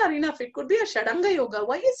 6 limbs are enough. It could be a Shadanga yoga.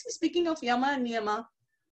 Why is he speaking of yama and niyama?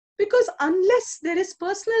 Because unless there is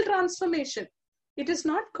personal transformation, it is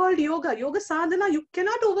not called yoga. Yoga sadhana, you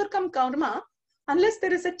cannot overcome karma unless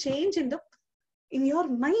there is a change in your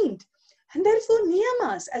mind. And therefore,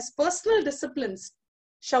 niyamas as personal disciplines,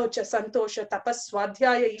 shaucha, santosha, tapas,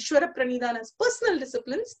 swadhyaya, ishvara pranidhana as personal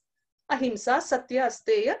disciplines, ahimsa, satya,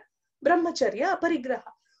 asteya, brahmacharya, aparigraha,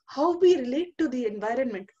 how we relate to the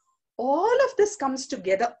environment. All of this comes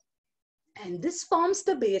together. And this forms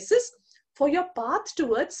the basis for your path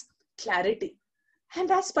towards clarity. And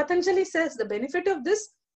as Patanjali says, the benefit of this,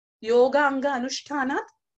 yoga anga anushtanat,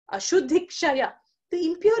 ashuddhikshaya, the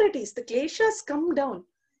impurities, the kleshas come down.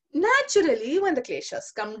 Naturally, when the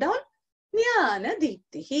kleshas come down, jnana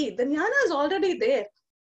deeptihi, the jnana is already there,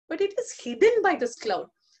 but it is hidden by this cloud.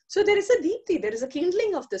 So there is a deepti, there is a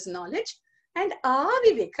kindling of this knowledge, and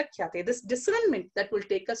aviveka khyate, this discernment that will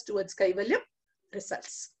take us towards kaivalyam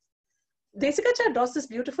results. Desikachar draws this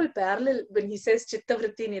beautiful parallel when he says chitta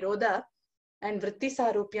vritti nirodha and vritti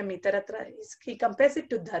sarupyam itaratra. He compares it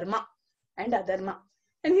to dharma and adharma.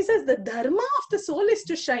 And he says the dharma of the soul is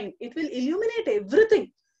to shine. It will illuminate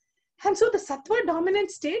everything. And so the sattva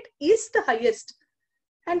dominant state is the highest.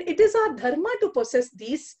 And it is our dharma to possess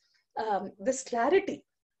these, this clarity.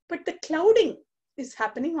 But the clouding is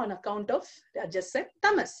happening on account of rajas and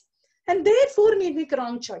tamas. And therefore we make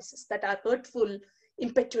wrong choices that are hurtful,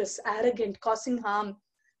 impetuous, arrogant, causing harm.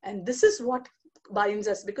 And this is what binds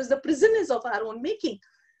us, because the prison is of our own making.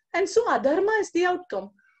 And so adharma is the outcome.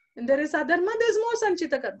 When there is adharma, there is more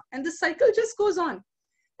sanchita karma. And the cycle just goes on.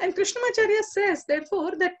 And Krishnamacharya says,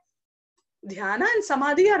 therefore, that dhyana and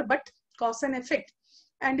samadhi are but cause and effect.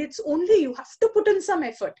 And it's only you have to put in some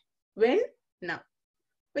effort. When? Now.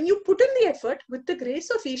 When you put in the effort with the grace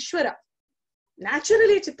of Ishvara,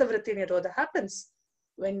 naturally chitta vritti nirodha happens.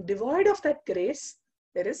 When devoid of that grace,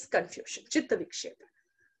 there is confusion, chitta vikshepa.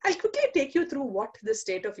 I'll quickly take you through what the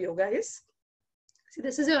state of yoga is. See,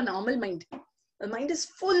 this is your normal mind. The mind is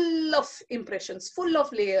full of impressions, full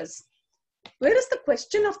of layers. Where is the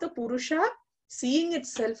question of the Purusha seeing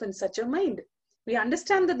itself in such a mind? We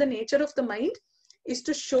understand that the nature of the mind is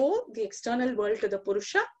to show the external world to the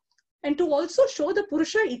Purusha and to also show the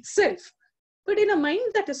Purusha itself. But in a mind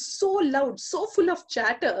that is so loud, so full of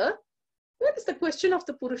chatter, where is the question of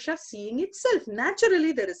the Purusha seeing itself?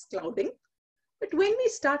 Naturally, there is clouding. But when we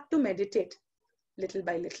start to meditate little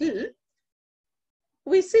by little,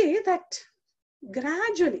 we see that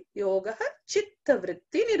gradually, yoga chitta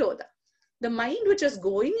vritti nirodha, the mind which is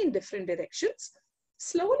going in different directions,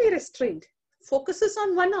 slowly restrained, focuses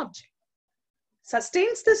on one object,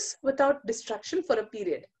 sustains this without distraction for a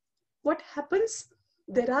period. What happens?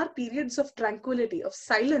 There are periods of tranquility, of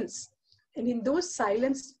silence. And in those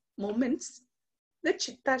silence moments, the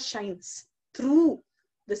chitta shines through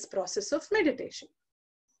this process of meditation.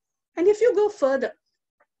 And if you go further,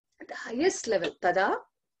 at the highest level, tada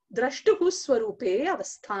drashtuhu swarupe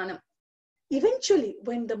avasthanam. Eventually,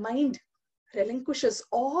 when the mind relinquishes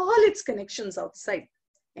all its connections outside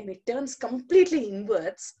and it turns completely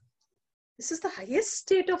inwards, this is the highest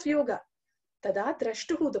state of yoga. Tada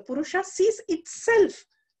drashtuhu, the Purusha sees itself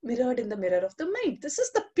mirrored in the mirror of the mind. This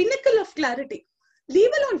is the pinnacle of clarity.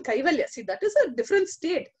 Leave alone kaivalya. See, that is a different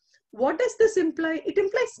state. What does this imply? It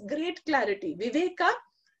implies great clarity. Viveka,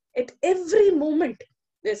 at every moment,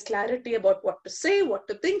 there's clarity about what to say, what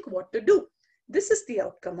to think, what to do. This is the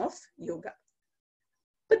outcome of yoga.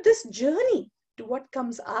 But this journey to what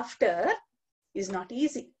comes after is not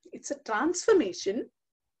easy. It's a transformation,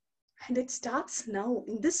 and it starts now,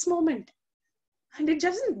 in this moment. And it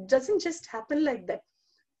doesn't just happen like that.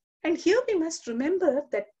 And here we must remember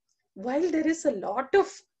that while there is a lot of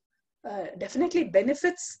definitely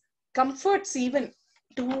benefits, comforts even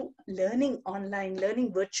to learning online,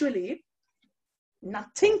 learning virtually,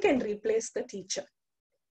 nothing can replace the teacher.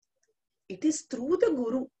 It is through the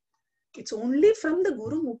Guru. It's only from the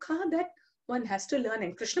Guru Mukha that one has to learn.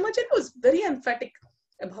 And Krishnamacharya was very emphatic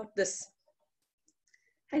about this.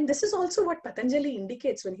 And this is also what Patanjali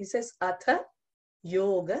indicates when he says Atha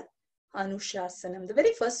Yoga Anushasanam, the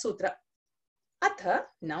very first sutra. Atha,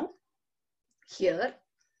 now, here,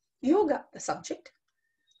 yoga, the subject,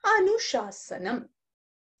 Anushasanam,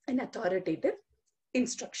 an authoritative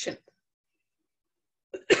instruction.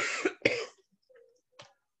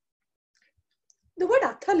 The word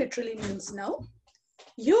Atha literally means now.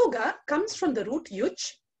 Yoga comes from the root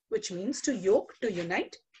yuj, which means to yoke, to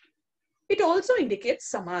unite. It also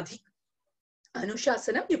indicates samadhi.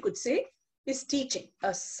 Anushasanam, you could say, is teaching,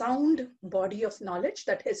 a sound body of knowledge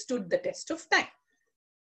that has stood the test of time.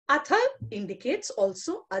 Atha indicates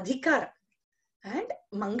also adhikara and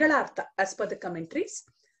mangalartha as per the commentaries.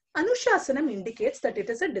 Anushasanam indicates that it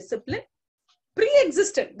is a discipline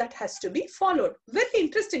pre-existent that has to be followed. Very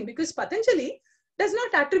interesting, because Patanjali does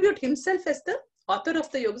not attribute himself as the author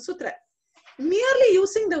of the Yogasutra. merely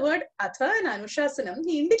using the word Atha and Anushasanam,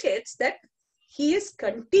 he indicates that he is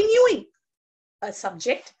continuing a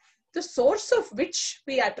subject, the source of which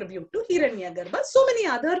we attribute to Hiranyagarbha. So many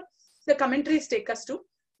other, the commentaries take us to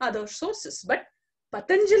other sources. But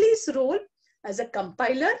Patanjali's role as a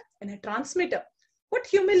compiler and a transmitter, what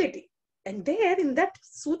humility. And there in that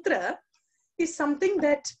sutra is something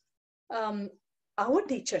that our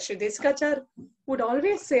teacher, Sri Desikachar, would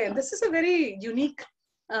always say, and this is a very unique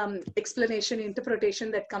explanation,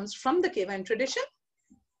 interpretation that comes from the Kevan tradition.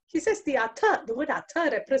 He says the Atha, the word Atha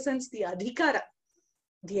represents the adhikara,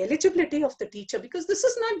 the eligibility of the teacher, because this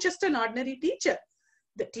is not just an ordinary teacher.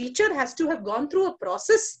 The teacher has to have gone through a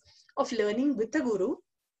process of learning with the guru,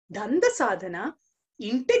 done the sadhana,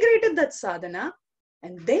 integrated that sadhana,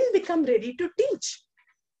 and then become ready to teach.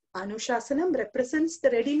 Anushasanam represents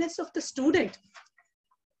the readiness of the student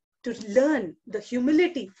to learn, the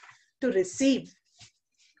humility to receive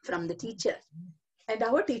from the teacher. And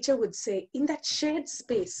our teacher would say, in that shared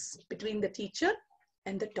space between the teacher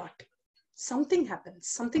and the taught, something happens,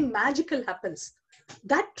 something magical happens.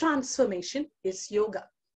 That transformation is yoga.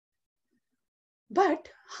 But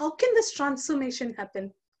how can this transformation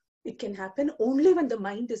happen? It can happen only when the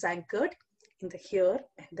mind is anchored in the here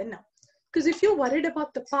and the now. Because if you're worried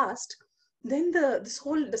about the past, then the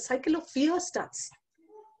cycle of fear starts.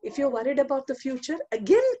 If you're worried about the future,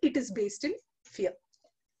 again, it is based in fear.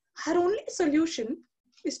 Our only solution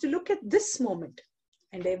is to look at this moment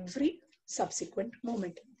and every subsequent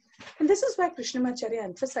moment. And this is why Krishnamacharya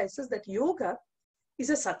emphasizes that yoga is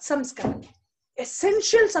a satsamskara,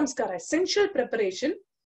 essential samskara, essential preparation.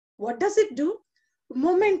 What does it do?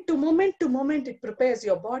 Moment to moment to moment, it prepares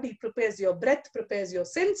your body, prepares your breath, prepares your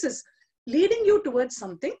senses, leading you towards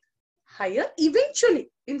something higher,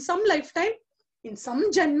 eventually, in some lifetime, in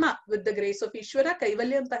some janma, with the grace of Ishvara,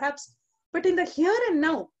 Kaivalyam perhaps, but in the here and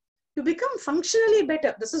now, to become functionally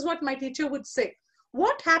better. This is what my teacher would say.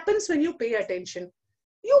 What happens when you pay attention?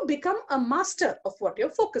 You become a master of what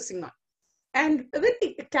you're focusing on. And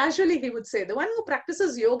very casually, he would say, the one who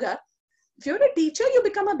practices yoga, if you're a teacher, you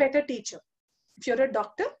become a better teacher. If you're a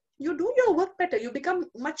doctor, you do your work better. You become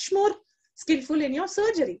much more skillful in your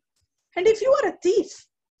surgery. And if you are a thief,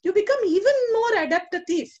 you become even more adept a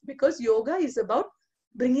thief, because yoga is about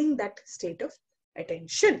bringing that state of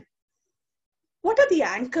attention. What are the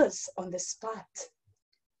anchors on this path?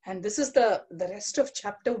 And this is the rest of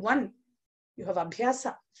chapter 1. You have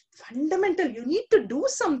abhyasa, fundamental. You need to do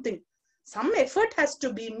something. Some effort has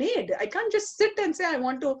to be made. I can't just sit and say, I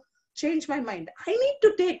want to change my mind. I need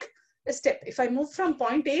to take a step. If I move from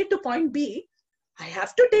point A to point B, I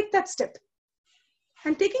have to take that step.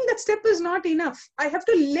 And taking that step is not enough. I have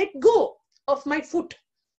to let go of my foot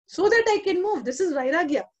so that I can move. This is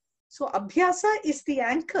vairagya. So abhyasa is the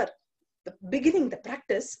anchor, the beginning, the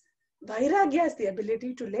practice. Vairagya is the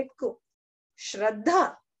ability to let go.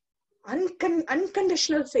 Shraddha,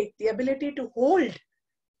 unconditional faith, the ability to hold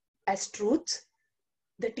as truth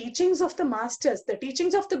the teachings of the masters, the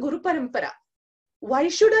teachings of the Guru Parampara. Why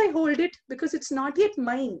should I hold it? Because it's not yet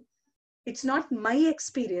mine. It's not my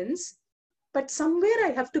experience. But somewhere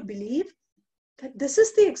I have to believe that this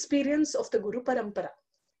is the experience of the Guru Parampara.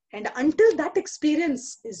 And until that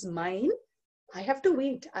experience is mine, I have to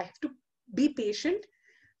wait. I have to be patient.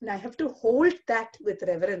 And I have to hold that with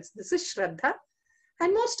reverence. This is Shraddha.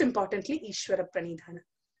 And most importantly, Ishvara Pranidhana.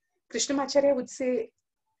 Krishnamacharya would say,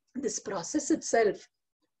 this process itself,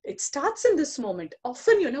 it starts in this moment.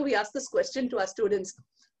 Often, we ask this question to our students,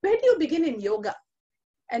 where do you begin in yoga?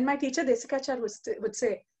 And my teacher Desikachar would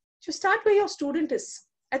say, you start where your student is.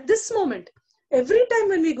 At this moment, every time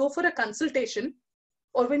when we go for a consultation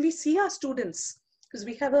or when we see our students, because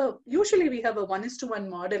usually we have a 1:1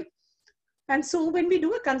 model. And so when we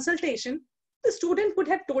do a consultation, the student would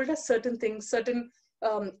have told us certain things, certain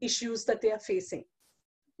issues that they are facing.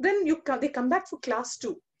 Then they come back for class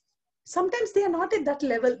 2. Sometimes they are not at that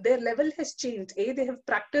level. Their level has changed. They have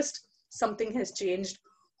practiced, something has changed,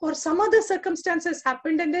 or some other circumstance has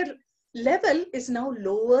happened and their level is now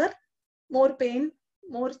lower, more pain,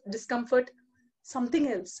 more discomfort,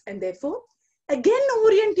 something else. And therefore, again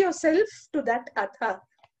orient yourself to that Atha.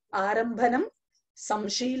 Arambhanam,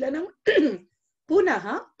 Samshilanam,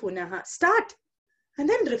 Punaha. Start and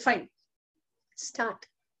then refine. Start,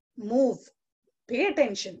 move, pay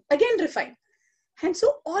attention, again refine. And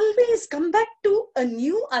so always come back to a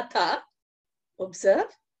new Atha, observe,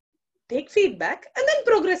 take feedback, and then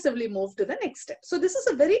progressively move to the next step. So this is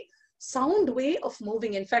a very sound way of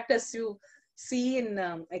moving. In fact, as you see in,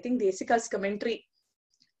 I think, Desika's commentary,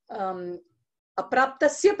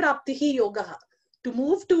 apraptasya praptihi yoga. To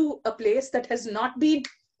move to a place that has not been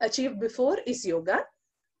achieved before is yoga.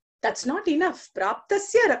 That's not enough.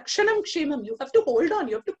 Praptasya rakshanam kshemam. You have to hold on.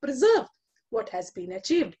 You have to preserve what has been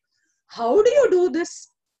achieved. How do you do this?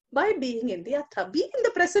 By being in the Atha. Be in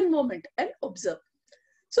the present moment and observe.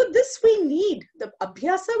 So this we need. The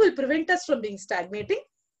abhyasa will prevent us from being stagnating.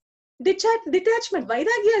 Detachment,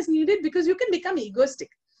 vairagya is needed because you can become egoistic.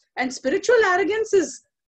 And spiritual arrogance is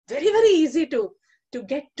very, very easy to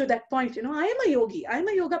get to that point. You know, I am a yogi. I am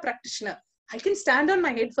a yoga practitioner. I can stand on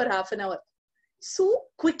my head for half an hour. So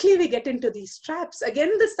quickly we get into these traps.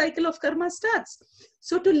 Again, the cycle of karma starts.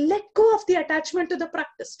 So to let go of the attachment to the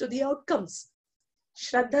practice, to the outcomes,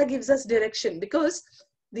 Shraddha gives us direction, because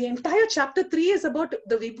the entire chapter 3 is about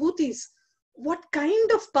the vibhutis. What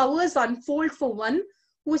kind of powers unfold for one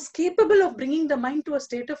who is capable of bringing the mind to a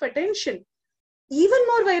state of attention? Even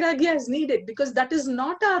more vairagya is needed, because that is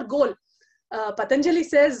not our goal. Patanjali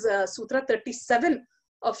says, Sutra 37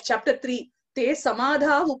 of chapter 3, Te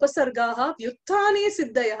samadha upasargaha vyuthane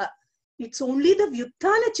siddhaya. It's only the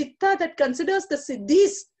vyuthana chitta that considers the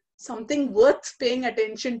siddhis something worth paying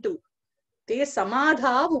attention to. Te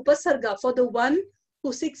samadha upasarga. For the one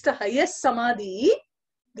who seeks the highest samadhi,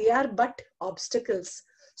 they are but obstacles.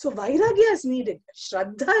 So vairagya is needed.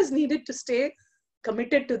 Shraddha is needed to stay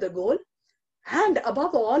committed to the goal. And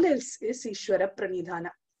above all else is Ishvara Pranidhana.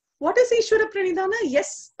 What is Ishvara Pranidhana?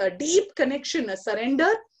 Yes, a deep connection, a surrender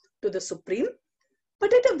to the Supreme,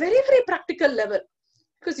 but at a very, very practical level.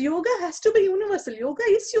 Because yoga has to be universal. Yoga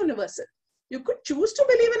is universal. You could choose to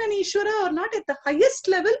believe in an Ishvara or not. At the highest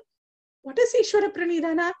level, what is Ishvara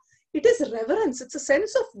Pranidhana? It is reverence. It's a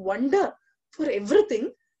sense of wonder for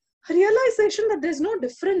everything. A realization that there's no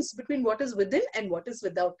difference between what is within and what is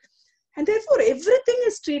without. And therefore, everything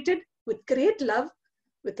is treated with great love,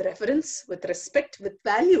 with reverence, with respect, with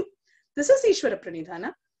value. This is Ishvara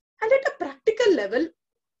Pranidhana. And at a practical level,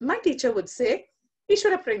 my teacher would say,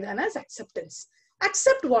 Ishvara Pranidhana is acceptance.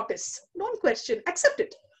 Accept what is. Don't question. Accept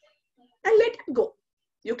it. And let it go.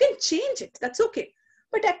 You can change it. That's okay.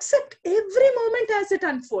 But accept every moment as it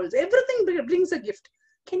unfolds. Everything brings a gift.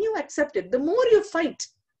 Can you accept it? The more you fight,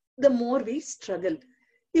 the more we struggle.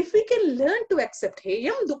 If we can learn to accept,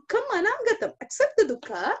 Heyam dukkham anagatam, accept the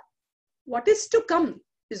dukkha, what is to come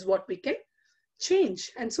is what we can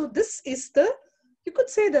change. And so this is the, you could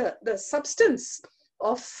say, the substance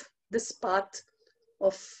of this path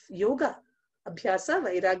of yoga. Abhyasa,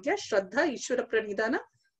 Vairagya, Shraddha, Ishvara Pranidhana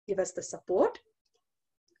give us the support.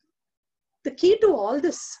 The key to all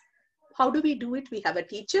this, how do we do it? We have a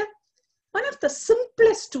teacher. One of the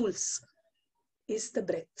simplest tools is the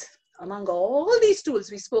breath. Among all these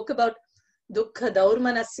tools, we spoke about dukkha,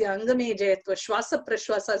 daurmanasya, angame jayatva, shwasa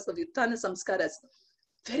prashwasas, the vyuttana samskaras.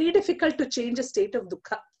 Very difficult to change a state of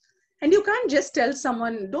dukkha. And you can't just tell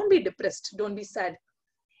someone, don't be depressed, don't be sad.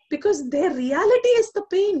 Because their reality is the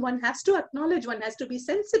pain. One has to acknowledge, one has to be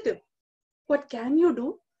sensitive. What can you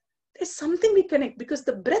do? There's something we connect, because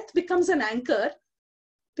the breath becomes an anchor,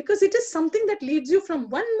 because it is something that leads you from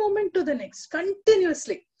one moment to the next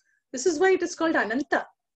continuously. This is why it is called Ananta.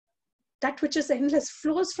 That which is endless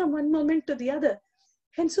flows from one moment to the other.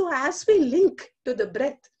 And so as we link to the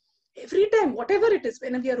breath, every time, whatever it is,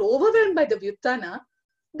 when we are overwhelmed by the Vyuttana,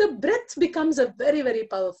 the breath becomes a very, very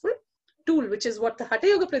powerful tool, which is what the Hatha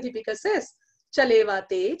Yoga Pradipika says.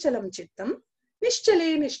 Chalevate chalam chittam,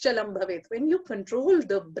 nishchale nishchalam bhavet. When you control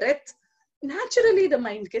the breath, naturally the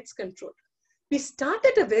mind gets controlled. We start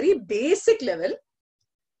at a very basic level.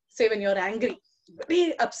 Say when you're angry,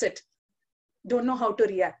 very upset, don't know how to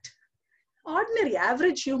react. Ordinary,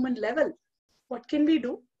 average human level. What can we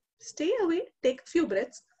do? Stay away, take a few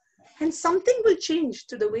breaths, and something will change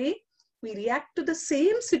to the way we react to the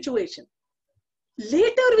same situation.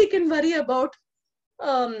 Later, we can worry about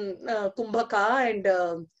Kumbhaka and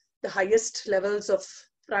the highest levels of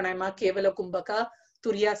pranayama, Kevala Kumbhaka,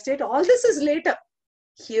 Turiya state. All this is later.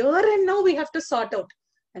 Here and now, we have to sort out.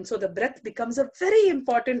 And so the breath becomes a very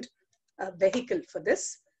important vehicle for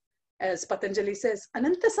this. As Patanjali says,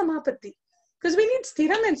 Ananta Samapatti. Because we need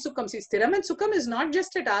Sthiram and Sukham. See, Sthiram and Sukham is not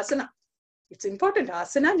just at asana. It's important.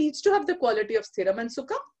 Asana needs to have the quality of Sthiram and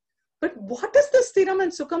Sukham. But what is the Sthiram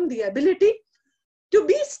and Sukham? The ability to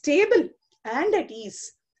be stable and at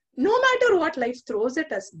ease, no matter what life throws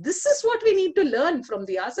at us. This is what we need to learn from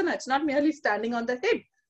the asana. It's not merely standing on the head.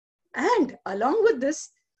 And along with this,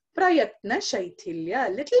 prayatna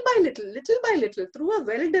shaithilya, little by little, through a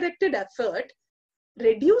well-directed effort,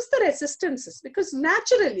 reduce the resistances. Because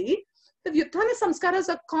naturally, the Vyuttana samskaras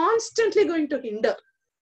are constantly going to hinder.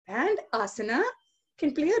 And asana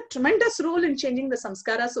can play a tremendous role in changing the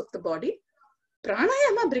samskaras of the body.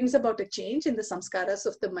 Pranayama brings about a change in the samskaras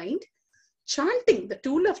of the mind. Chanting, the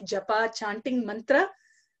tool of japa, chanting mantra,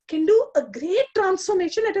 can do a great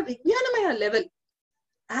transformation at a Vijnanamaya level.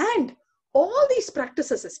 And all these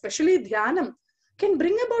practices, especially Dhyanam, can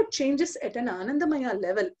bring about changes at an Anandamaya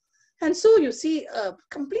level. And so you see a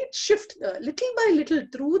complete shift, little by little,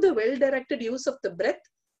 through the well-directed use of the breath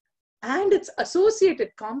and its associated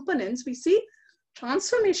components, we see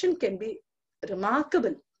transformation can be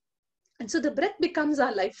remarkable. And so the breath becomes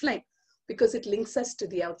our lifeline because it links us to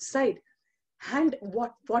the outside. And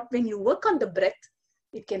when you work on the breath,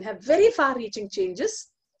 it can have very far-reaching changes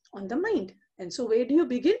on the mind. And so where do you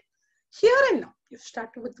begin? Here and now. You start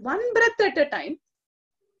with one breath at a time.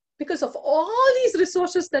 Because of all these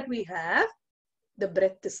resources that we have, the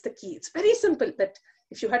breath is the key. It's very simple that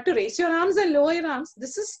if you had to raise your arms and lower your arms,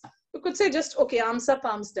 this is, you could say just, okay, arms up,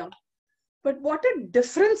 arms down. But what a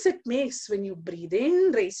difference it makes when you breathe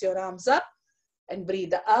in, raise your arms up, and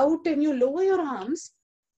breathe out and you lower your arms.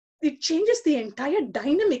 It changes the entire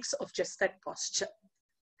dynamics of just that posture.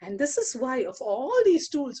 And this is why of all these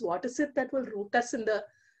tools, what is it that will root us in the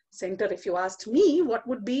center? If you asked me, what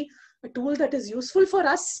would be a tool that is useful for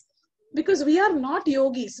us? Because we are not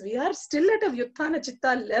yogis. We are still at a Vyuthana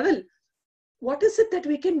Chitta level. What is it that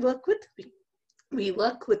we can work with? We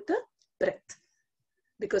work with the breath.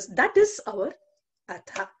 Because that is our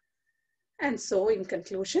Atha. And so in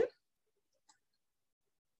conclusion,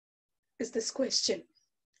 is this question,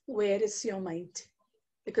 where is your mind?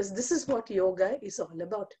 Because this is what yoga is all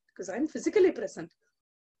about. Because I'm physically present.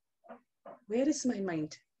 Where is my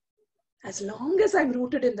mind? As long as I'm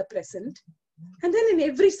rooted in the present, and then in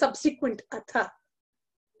every subsequent Atha,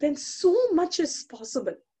 then so much is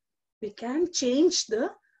possible. We can change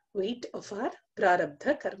the weight of our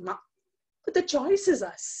prarabdha karma. But the choice is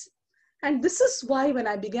us. And this is why when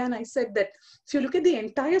I began, I said that if you look at the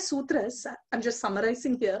entire sutras, I'm just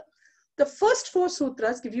summarizing here, the first 4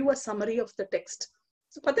 sutras give you a summary of the text.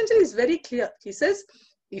 So Patanjali is very clear. He says,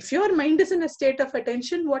 if your mind is in a state of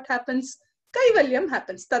attention, what happens? Kaivalyam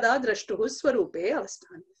happens. Tada drashtuhu swarupe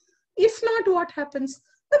avasthan. If not, what happens?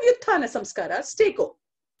 The Vyuthana samskaras take over.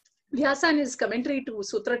 Vyasa in his commentary to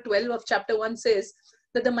Sutra 12 of chapter 1 says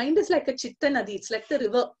that the mind is like a chitta nadi. It's like the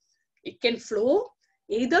river. It can flow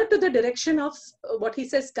either to the direction of what he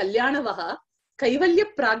says, Kalyanavaha, Kaivalya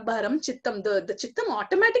Pragbharam Chittam. The Chittam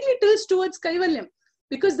automatically tilts towards Kaivalyam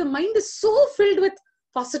because the mind is so filled with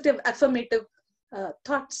positive, affirmative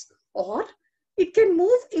thoughts. Or it can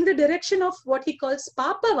move in the direction of what he calls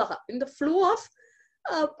Papavaha, in the flow of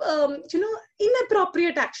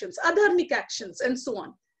inappropriate actions, adharmic actions, and so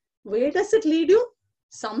on. Where does it lead you?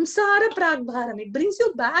 Samsara Pragbharam. It brings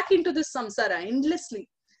you back into this samsara endlessly.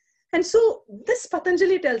 And so this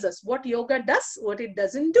Patanjali tells us what yoga does, what it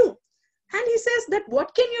doesn't do. And he says that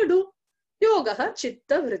what can you do? Yogaha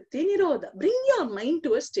chitta vritti nirodha. Bring your mind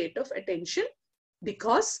to a state of attention,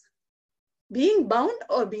 because being bound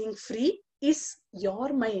or being free is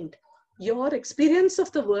your mind. Your experience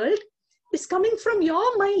of the world is coming from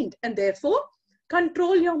your mind, and therefore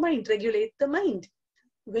control your mind, regulate the mind.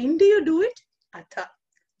 When do you do it? Atha.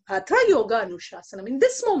 Atha yoga anushasanam. In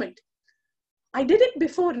this moment. I did it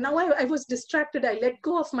before. Now I was distracted. I let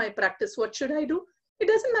go of my practice. What should I do? It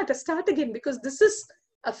doesn't matter. Start again, because this is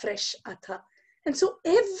a fresh Atha. And so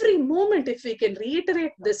every moment, if we can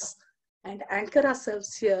reiterate this and anchor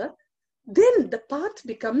ourselves here, then the path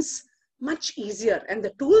becomes much easier and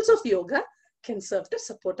the tools of yoga can serve to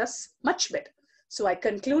support us much better. So I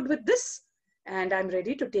conclude with this, and I'm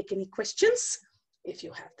ready to take any questions if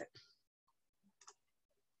you have them.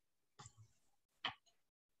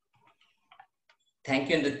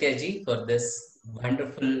 Thank you, Nrithya ji, for this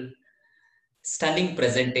wonderful, stunning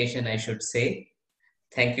presentation, I should say.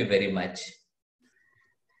 Thank you very much.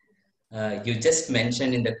 You just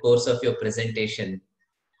mentioned in the course of your presentation,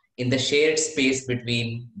 in the shared space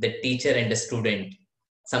between the teacher and the student,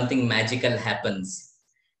 something magical happens.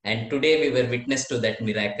 And today we were witness to that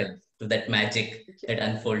miracle, to that magic that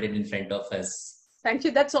unfolded in front of us. Thank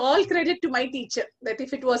you. That's all credit to my teacher, that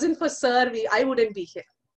if it wasn't for sir, I wouldn't be here.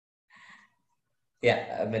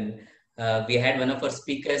 Yeah, I mean, we had one of our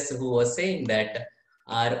speakers who was saying that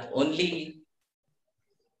our only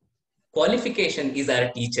qualification is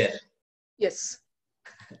our teacher. Yes.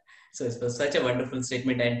 So it was such a wonderful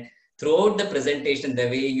statement. And throughout the presentation, the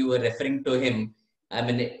way you were referring to him, I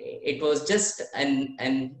mean, it was just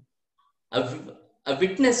a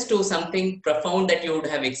witness to something profound that you would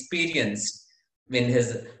have experienced in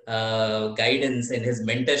his guidance and his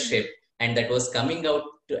mentorship. And that was coming out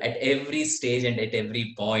at every stage and at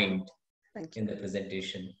every point in the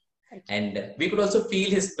presentation. And we could also feel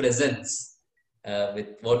his presence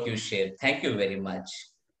with what you shared. Thank you very much.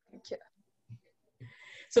 Thank you.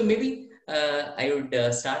 So maybe I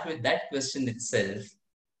would start with that question itself.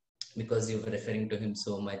 because you were referring to him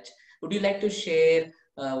so much. Would you like to share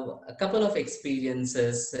a couple of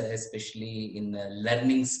experiences, especially in the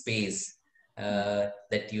learning space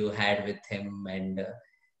that you had with him, and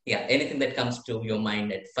yeah, anything that comes to your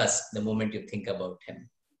mind at first, the moment you think about him?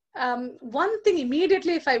 One thing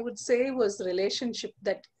immediately, if I would say, was relationship.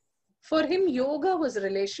 That for him, yoga was a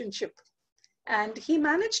relationship. And he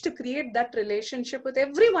managed to create that relationship with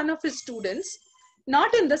every one of his students,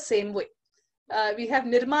 not in the same way. We have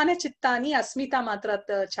Nirmana Chittani Asmita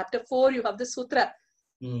Matrat, chapter 4, you have the sutra.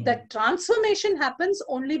 That transformation happens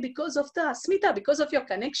only because of the Asmita, because of your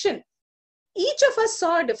connection. Each of us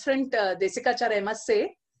saw a different Desikachar, I must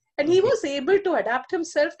say, and he was able to adapt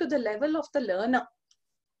himself to the level of the learner.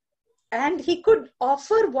 And he could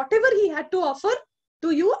offer whatever he had to offer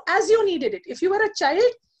to you as you needed it. If you were a child,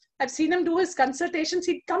 I've seen him do his consultations,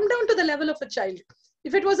 he'd come down to the level of a child.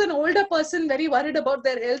 If it was an older person very worried about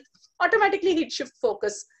their health, automatically he'd shift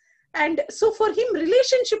focus. And so for him,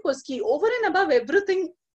 relationship was key. Over and above everything,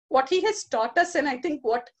 what he has taught us, and I think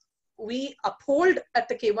what we uphold at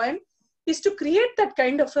the KYM, is to create that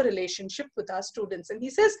kind of a relationship with our students. And he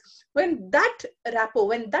says, when that rapport,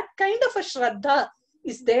 when that kind of a shraddha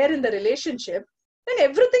is there in the relationship, then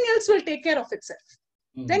everything else will take care of itself.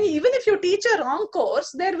 Then even if you teach a wrong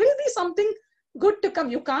course, there will be something good to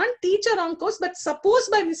come. You can't teach a wrong course, but suppose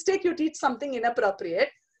by mistake you teach something inappropriate,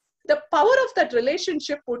 the power of that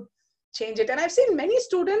relationship would change it. And I've seen many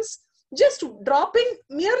students just drop in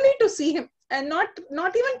merely to see him and not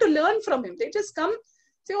even to learn from him. They just come,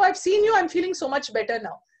 say, oh, I've seen you, I'm feeling so much better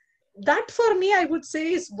now. That for me, I would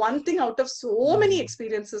say, is one thing out of so many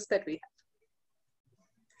experiences that we have.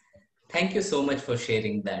 Thank you so much for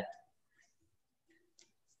sharing that.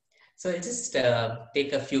 So I'll just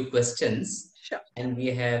take a few questions. Sure. And we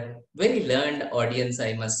have very learned audience,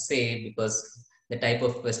 I must say, because the type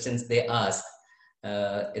of questions they ask,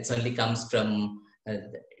 it only comes from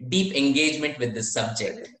deep engagement with this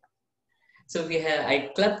subject. So I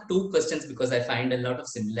clubbed two questions because I find a lot of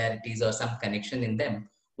similarities or some connection in them.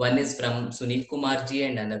 One is from Sunil Kumar ji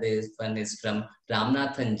and another one is from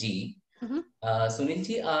Ramnathan ji. Sunil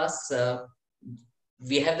ji asks,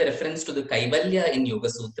 we have the reference to the Kaivalya in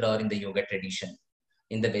Yogasutra or in the yoga tradition.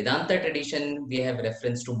 In the Vedanta tradition, we have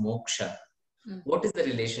reference to moksha. What is the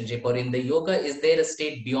relationship? Or in the yoga, is there a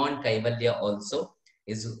state beyond Kaivalya also?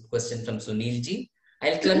 Is a question from Sunil ji.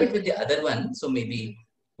 I'll club it with the other one. So maybe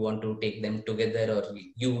you want to take them together or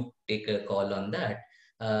you take a call on that.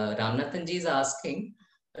 Ramnathan ji is asking,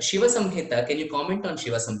 Shiva Samhita, can you comment on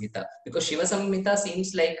Shiva Samhita? Because Shiva Samhita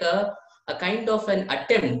seems like a kind of an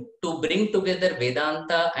attempt to bring together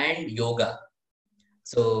Vedanta and yoga.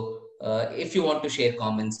 So if you want to share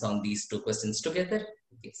comments on these two questions together,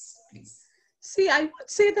 yes, please. See, I would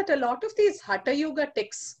say that a lot of these Hatha Yoga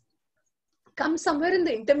texts come somewhere in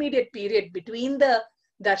the intermediate period between the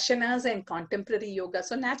darshanas and contemporary yoga.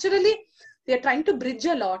 So naturally, they're trying to bridge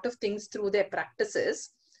a lot of things through their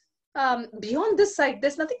practices. Beyond this side,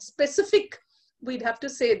 there's nothing specific. We'd have to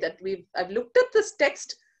say that I've looked at this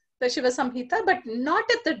text, the Shiva Samhita, but not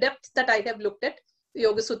at the depth that I have looked at the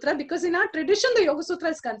Yogasutra, because in our tradition, the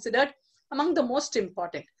Yogasutra is considered among the most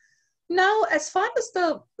important. Now, as far as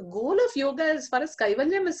the goal of yoga, as far as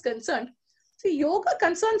Kaivalyam is concerned, see, yoga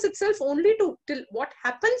concerns itself only till what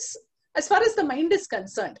happens as far as the mind is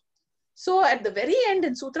concerned. So at the very end,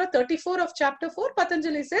 in Sutra 34 of chapter 4,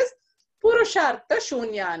 Patanjali says, Purushartha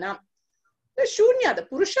Shunyanam. The Shunya, the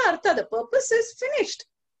Purushartha, the purpose is finished.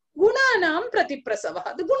 Gunanam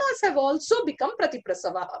Pratiprasavaha. The gunas have also become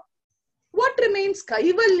Pratiprasavaha. What remains?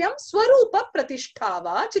 Kaivalyam Swarupa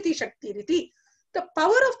Pratishtava Chiti Shaktiriti. The power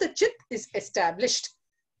of the Chit is established.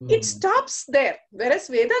 It stops there. Whereas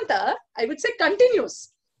Vedanta, I would say, continues.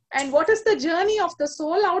 And what is the journey of the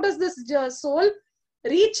soul? How does this soul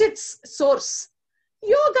reach its source?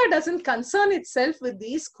 Yoga doesn't concern itself with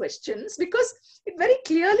these questions because it very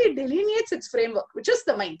clearly delineates its framework, which is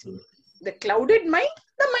the mind. The clouded mind,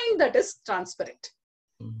 the mind that is transparent.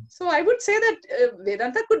 So I would say that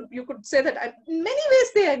Vedanta you could say that in many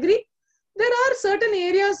ways they agree. There are certain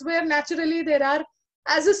areas where naturally there are,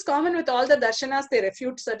 as is common with all the darshanas, they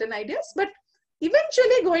refute certain ideas, but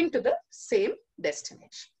eventually going to the same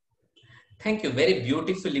destination. Thank you. Very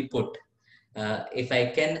beautifully put. If I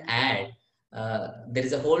can add, there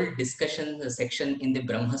is a whole discussion section in the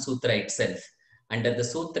Brahma Sutra itself. Under the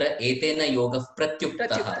Sutra, Etena Yoga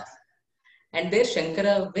Pratyuktaha. And there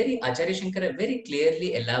Acharya Shankara very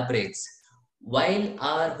clearly elaborates, while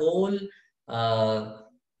our whole,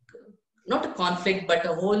 not a conflict, but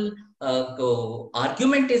a whole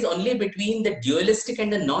argument is only between the dualistic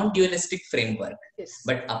and the non-dualistic framework. Yes.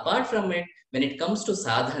 But apart from it, when it comes to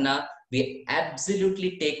sadhana, we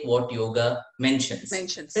absolutely take what yoga mentions.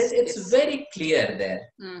 Mentions. It's Yes. very clear there.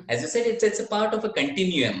 Mm. As you said, it's a part of a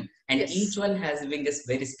continuum, and Yes. each one has having a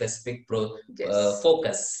very specific Yes.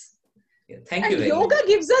 focus. Yeah, thank you And very yoga much.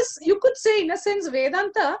 gives us, you could say, in a sense,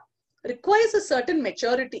 Vedanta requires a certain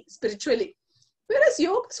maturity spiritually. Whereas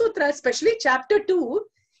Yoga Sutra, especially chapter 2,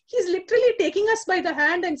 he's literally taking us by the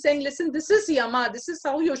hand and saying, listen, this is Yama, this is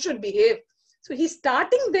how you should behave. So he's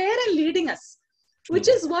starting there and leading us, which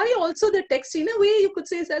is why also the text, in a way, you could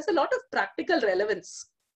say, has a lot of practical relevance.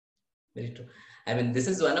 Very true. I mean, this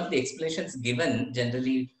is one of the explanations given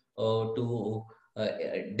generally to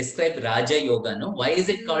describe Raja Yoga. No, why is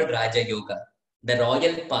it called Raja Yoga? The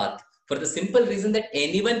royal path. For the simple reason that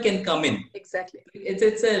anyone can come in. Exactly.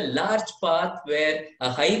 It's a large path where a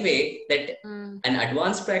highway that an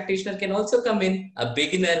advanced practitioner can also come in. A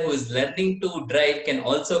beginner who is learning to drive can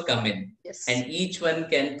also come in. Yes. And each one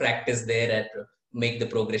can practice there and make the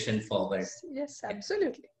progression forward. Yes,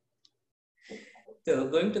 absolutely. So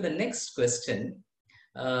going to the next question,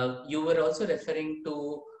 you were also referring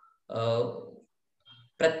to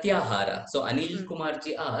Pratyahara. So Anil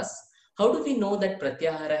Kumarji asks, how do we know that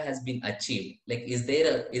Pratyahara has been achieved? Like, is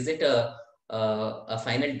it a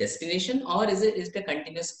final destination, or is it a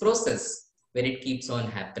continuous process where it keeps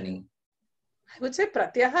on happening? I would say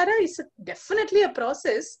Pratyahara is definitely a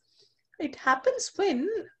process. It happens when,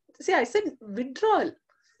 see, I said withdrawal.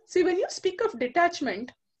 See, when you speak of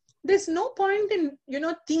detachment, there's no point in,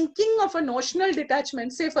 thinking of a notional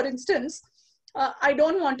detachment. Say, for instance, I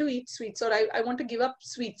don't want to eat sweets, or I want to give up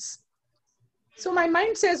sweets. So my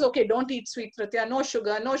mind says, okay, don't eat sweet, Pratya, no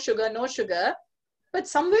sugar, no sugar, no sugar. But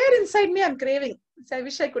somewhere inside me, I'm craving. So I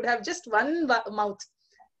wish I could have just one mouth.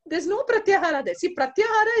 There's no Pratyahara there. See,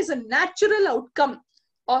 Pratyahara is a natural outcome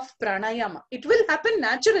of pranayama. It will happen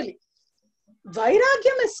naturally.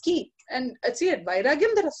 Vairagyam is key. And see, at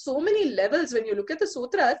Vairagyam, there are so many levels. When you look at the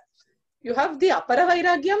sutras, you have the Apara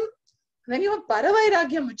Vairagyam, then you have Para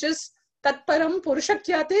Vairagyam, which is Tatparam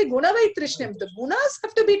Purushakyate Gunavaitrishnyam. The gunas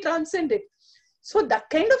have to be transcended. So that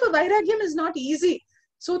kind of a Vairagyam is not easy.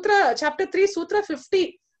 Sutra, chapter 3, Sutra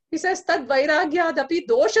 50, he says, Tad Vairagyadapi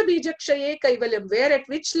Dosha Bijakshaye Kaivalyam, where at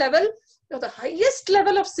which level, the highest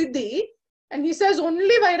level of Siddhi, and he says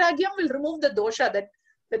only Vairagyam will remove the dosha,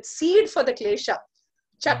 that seed for the klesha.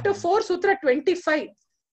 Chapter 4, Sutra 25,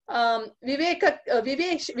 Vishesha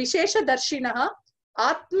Darshinaha,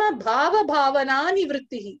 Atma Bhava Bhavanani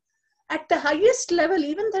Vrittihi. At the highest level,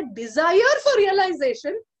 even the desire for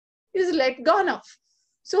realization is let gone of.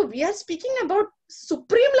 So we are speaking about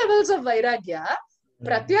supreme levels of Vairagya.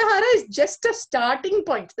 Pratyahara is just a starting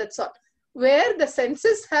point, that's all, where the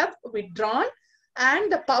senses have withdrawn and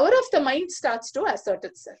the power of the mind starts to assert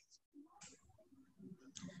itself.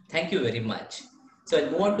 Thank you very much. So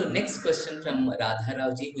I'll move on to the next question from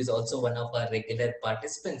Radharao-ji, who is also one of our regular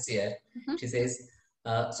participants here. She says,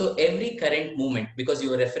 so every current movement, because you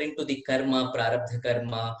were referring to the karma, prarabdha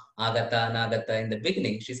karma, agata, anagata in the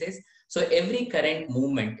beginning, she says, so every current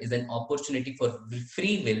movement is an opportunity for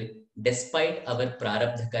free will despite our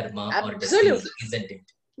prarabdha karma or destiny, isn't it?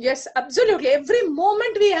 Yes, absolutely. Every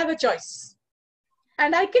moment we have a choice.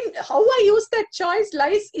 And how I use that choice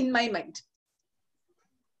lies in my mind.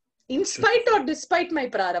 In spite or despite my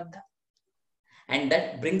prarabdha. And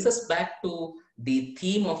that brings us back to the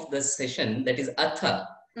theme of the session, that is Atha,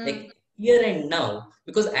 like here and now,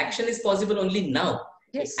 because action is possible only now.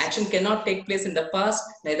 Yes. Action cannot take place in the past,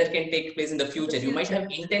 neither can take place in the future. You might have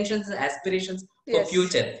intentions and aspirations for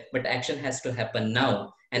future, but action has to happen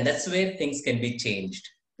now. And that's where things can be changed.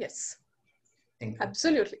 Yes. Thank you.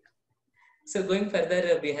 Absolutely. So going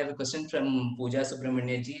further, we have a question from Pooja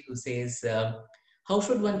Subramanya-ji, who says, how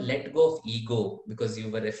should one let go of ego? Because you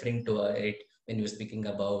were referring to it when you were speaking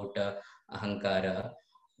about ahankara.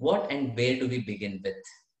 What and where do we begin with?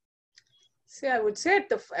 See, I would say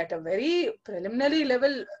at a very preliminary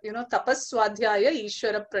level, tapas swadhyaya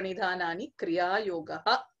ishvara pranidhanani kriya yoga.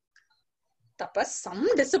 Tapas, some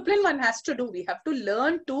discipline one has to do. We have to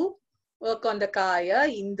learn to work on the kaya,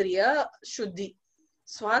 indriya, shuddhi.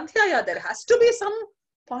 Swadhyaya, there has to be some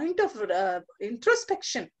point of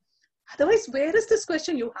introspection. Otherwise, where is this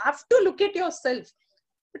question? You have to look at yourself.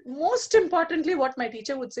 But most importantly, what my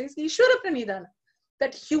teacher would say is ishvara pranidhana.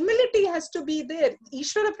 That humility has to be there.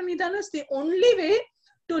 Ishvara pranidhana is the only way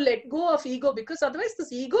to let go of ego, because otherwise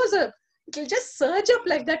this ego it will just surge up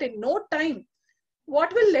like that in no time.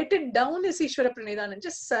 What will let it down is Ishvara pranidhana.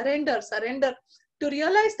 Just surrender to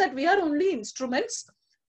realize that we are only instruments.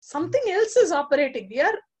 Something else is operating. We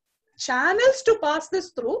are channels to pass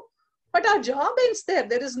this through, but our job ends there.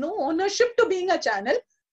 There is no ownership to being a channel.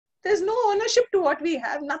 There's no ownership to what we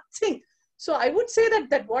have, nothing. So I would say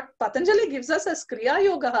that what Patanjali gives us as Kriya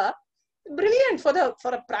Yoga, brilliant for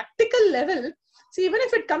a practical level. See, even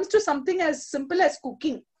if it comes to something as simple as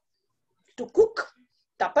cooking, to cook,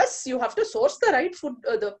 tapas, you have to source the right food,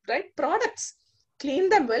 the right products. Clean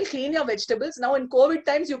them well, clean your vegetables. Now in COVID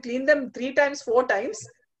times, you clean them 3 times, 4 times.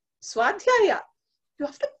 Swadhyaya, you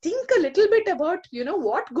have to think a little bit about,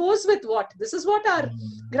 what goes with what. This is what our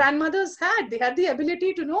grandmothers had. They had the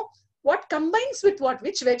ability to know what combines with what,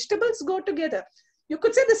 which vegetables go together. You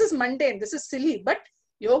could say this is mundane, this is silly, but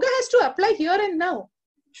yoga has to apply here and now.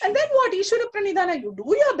 And then what? Ishvara Pranidhana, you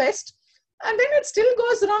do your best, and then it still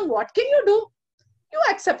goes wrong. What can you do? You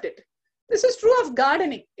accept it. This is true of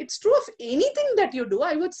gardening. It's true of anything that you do.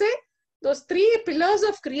 I would say those 3 pillars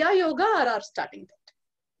of Kriya Yoga are our starting point.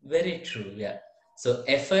 Very true. Yeah. So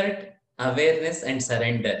effort, awareness, and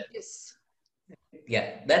surrender. Yes.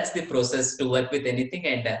 Yeah, that's the process to work with anything.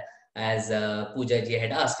 And as Pooja ji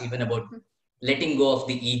had asked, even about letting go of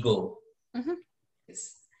the ego.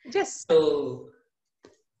 Yes. So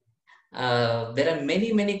there are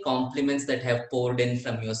many compliments that have poured in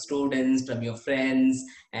from your students, from your friends,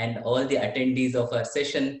 and all the attendees of our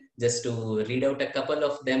session. Just to read out a couple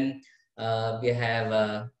of them, we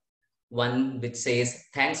have one which says,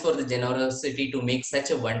 "Thanks for the generosity to make such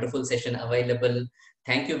a wonderful session available.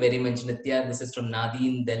 Thank you very much, Nrithya." This is from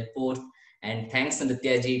Nadine Delport. And thanks,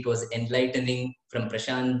 Nrithya ji. It was enlightening, from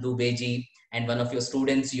Prashant Dubeji. And one of your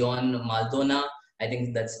students, Yon Maldona, I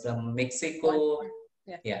think that's from Mexico.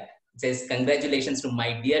 Yeah. It says, "Congratulations to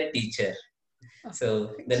my dear teacher."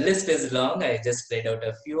 So the list is long. I just read out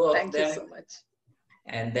a few of them. Thank you so much.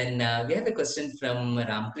 And then we have a question from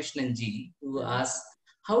Ramkrishnan ji, who asks,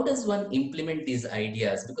 how does one implement these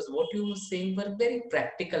ideas? Because what you were saying were very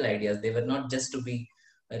practical ideas. They were not just to be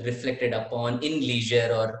reflected upon in leisure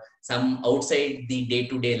or some outside the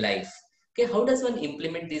day-to-day life. Okay, how does one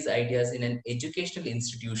implement these ideas in an educational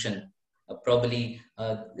institution? Probably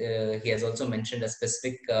he has also mentioned a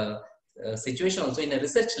specific situation also in a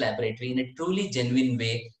research laboratory in a truly genuine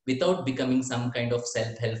way without becoming some kind of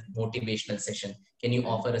self-help motivational session. Can you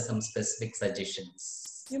offer us some specific suggestions?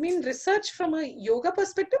 You mean research from a yoga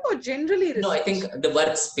perspective or generally research? No, I think the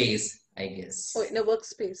workspace, I guess. Oh, in a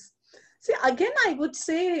workspace. See, again, I would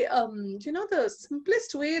say, the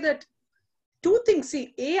simplest way that 2 things.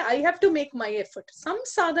 See, I have to make my effort. Some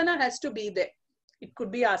sadhana has to be there. It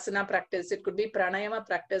could be asana practice. It could be pranayama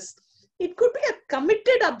practice. It could be a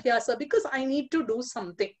committed abhyasa because I need to do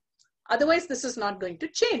something. Otherwise, this is not going to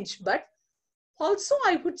change. But also,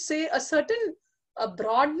 I would say a certain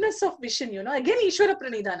broadness of vision, again, Ishvara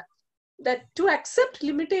Pranidhana. That to accept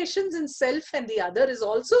limitations in self and the other is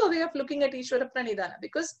also a way of looking at Ishvara Pranidhana,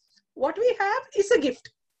 because what we have is a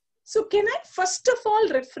gift. So can I first of all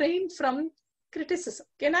refrain from criticism?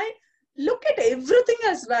 Can I look at everything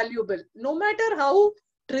as valuable, no matter how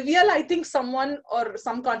trivial I think someone or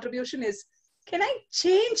some contribution is? Can I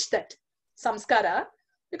change that samskara?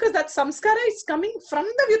 Because that samskara is coming from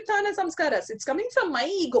the Vyuttana samskaras. It's coming from my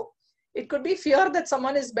ego. It could be fear that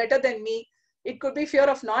someone is better than me. It could be fear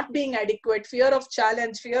of not being adequate, fear of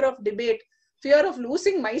challenge, fear of debate, fear of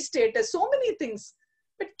losing my status, so many things.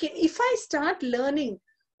 But if I start learning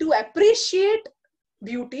to appreciate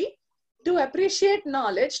beauty, to appreciate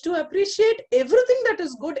knowledge, to appreciate everything that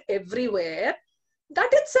is good everywhere, that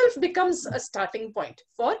itself becomes a starting point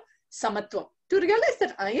for samatvam. To realize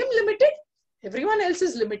that I am limited, everyone else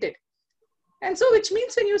is limited. And so, which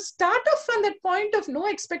means when you start off from that point of no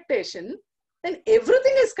expectation, then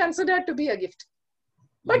everything is considered to be a gift.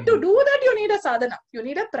 But to do that, you need a sadhana. You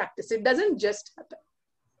need a practice. It doesn't just happen.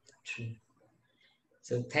 True.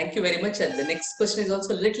 So thank you very much. And the next question is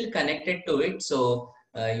also a little connected to it. So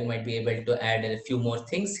you might be able to add a few more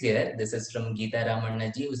things here. This is from Geeta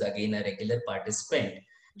Ramannaji, who's again a regular participant.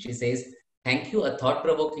 She says, thank you, a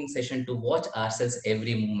thought-provoking session to watch ourselves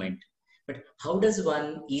every moment. But how does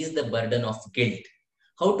one ease the burden of guilt?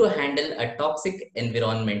 How to handle a toxic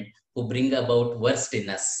environment who bring about worst in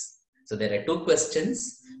us? So there are 2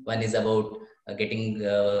 questions. One is about getting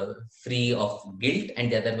free of guilt,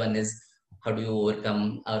 and the other one is how do you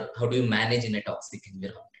overcome or how do you manage in a toxic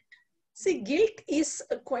environment? See, guilt is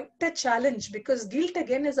quite a challenge because guilt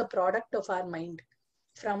again is a product of our mind,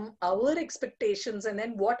 from our expectations and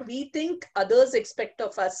then what we think others expect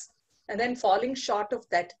of us, and then falling short of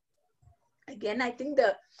that. Again, I think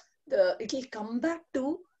it will come back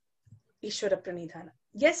to Ishvara Pranidhana.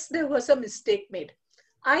 Yes, there was a mistake made.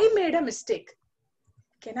 I made a mistake.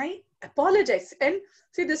 Can I apologize? And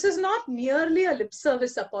see, this is not merely a lip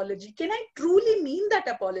service apology. Can I truly mean that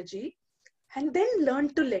apology and then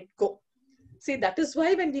learn to let go? See, that is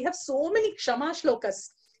why when we have so many Kshama shlokas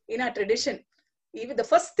in our tradition, Even the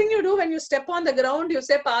first thing you do when you step on the ground, you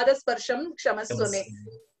say Pada Sparsham Kshamaswame.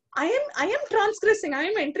 I am transgressing. I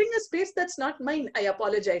am entering a space that's not mine. I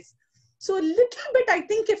apologize. So a little bit, I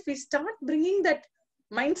think if we start bringing that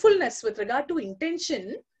mindfulness with regard to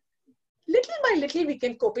intention, little by little we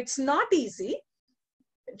can cope. It's not easy.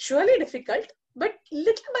 It's surely difficult. But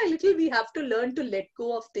little by little, we have to learn to let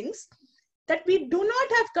go of things that we do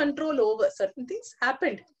not have control over. Certain things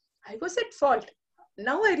happened. I was at fault.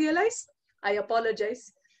 Now I realize, I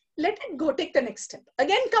apologize. Let it go. Take the next step.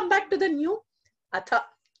 Again, come back to the new Atha.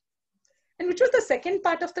 And which was the second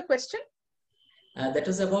part of the question? That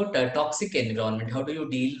was about toxic environment. How do you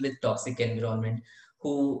deal with toxic environment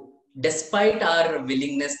who, despite our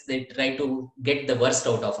willingness, they try to get the worst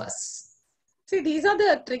out of us? See, these are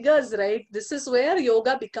the triggers, right? This is where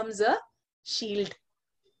yoga becomes a shield.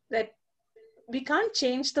 That we can't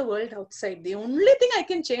change the world outside. The only thing I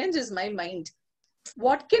can change is my mind.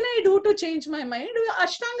 What can I do to change my mind?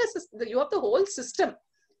 Ashtanga system. You have the whole system.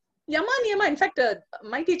 Yama Niyama. In fact,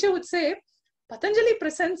 my teacher would say, Patanjali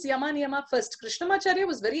presents Yama Niyama first. Krishnamacharya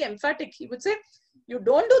was very emphatic. He would say, you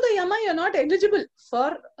don't do the Yama, you're not eligible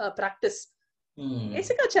for practice.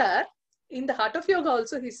 Desikachar, in the Heart of Yoga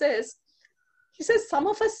also, he says, some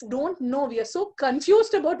of us don't know. We are so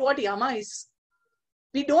confused about what Yama is.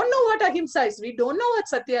 We don't know what Ahimsa is. We don't know what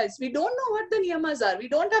Satya is. We don't know what the Niyamas are. We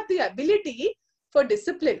don't have the ability for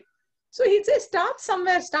discipline. So he'd say, start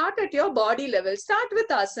somewhere. Start at your body level. Start with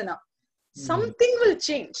asana. Something will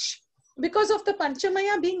change. Because of the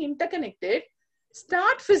Panchamaya being interconnected,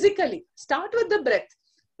 start physically. Start with the breath.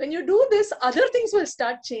 When you do this, other things will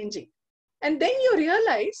start changing. And then you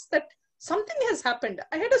realize that something has happened.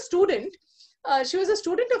 I had a student. She was a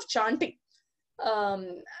student of chanting.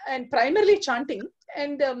 And primarily chanting.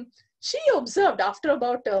 And she observed after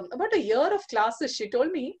about a year of classes, she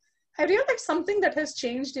told me, I realized something that has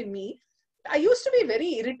changed in me. I used to be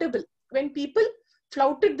very irritable when people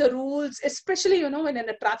flouted the rules, especially, when in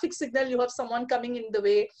a traffic signal, you have someone coming in the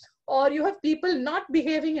way, or you have people not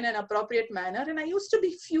behaving in an appropriate manner. And I used to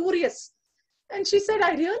be furious. And she said,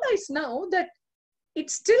 I realize now that it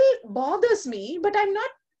still bothers me, but I'm not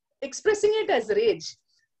expressing it as rage.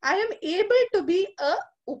 I am able to be a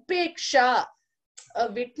upeksha,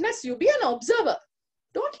 a witness. You be an observer.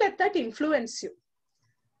 Don't let that influence you.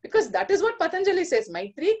 Because that is what Patanjali says.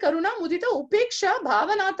 Maitri, Karuna, Mudita, Upeksha,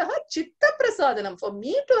 Bhavanataha, Chitta Prasadanam. For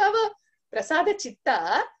me to have a prasada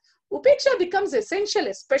chitta, Upeksha becomes essential,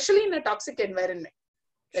 especially in a toxic environment.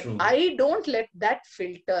 That I don't let that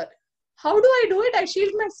filter. How do I do it? I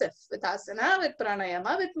shield myself with asana, with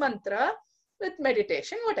pranayama, with mantra, with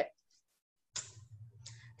meditation, whatever.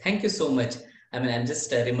 Thank you so much. I mean, I'm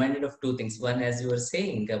just reminded of two things. One, as you were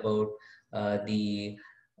saying about the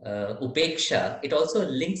upeksha, it also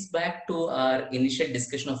links back to our initial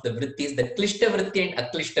discussion of the vrittis, the klishta vritti and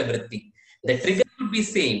aklishta vritti. The trigger would be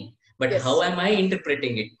same, but how am I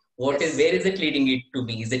interpreting it? Where is it leading it to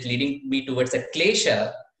me? Is it leading me towards a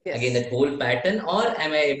klesha, again that whole pattern, or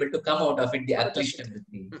am I able to come out of it, the aklishta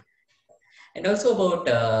vritti? And also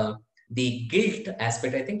about the guilt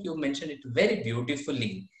aspect, I think you mentioned it very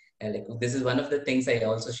beautifully. Like this is one of the things I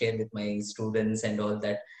also share with my students and all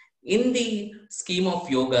that. In the scheme of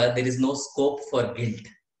yoga, there is no scope for guilt.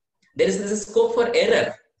 There is a scope for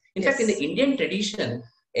error. In fact, in the Indian tradition,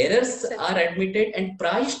 errors are admitted and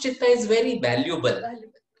prayashchitta is very valuable.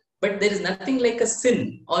 But there is nothing like a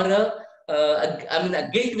sin or a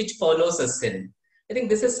guilt which follows a sin. I think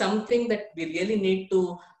this is something that we really need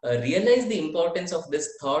to realize the importance of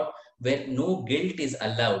this thought where no guilt is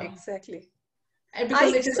allowed. Exactly.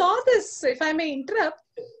 I saw this, if I may interrupt,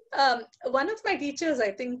 one of my teachers,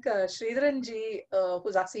 I think Sridharanji,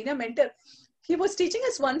 who's our senior mentor, he was teaching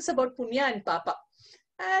us once about punya and papa.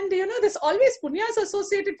 And this always punya is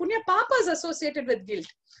associated, punya papa is associated with guilt.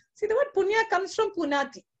 See, the word punya comes from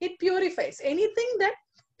punati. It purifies. Anything that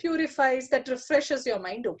purifies, that refreshes your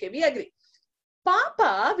mind. Okay, we agree.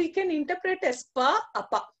 Papa, we can interpret as pa,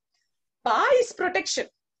 apa. Pa is protection.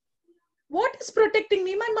 What is protecting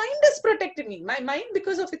me? My mind is protecting me. My mind,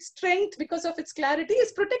 because of its strength, because of its clarity,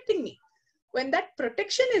 is protecting me. When that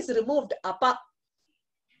protection is removed, apa,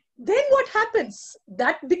 then what happens?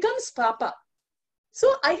 That becomes papa.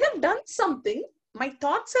 So I have done something. My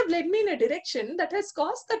thoughts have led me in a direction that has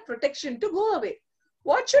caused that protection to go away.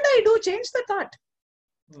 What should I do? Change the thought.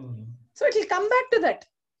 So it will come back to that.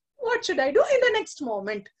 What should I do in the next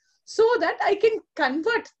moment? So that I can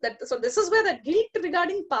convert that. So this is where the guilt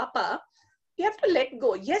regarding papa, you have to let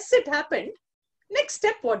go. Yes, it happened. Next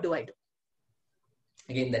step, what do I do?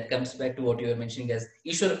 Again, that comes back to what you were mentioning as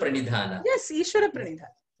Ishwara Pranidhana. Yes, Ishwara Pranidhana.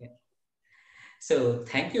 So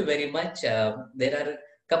thank you very much. There are a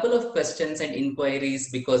couple of questions and inquiries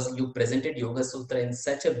because you presented Yogasutra in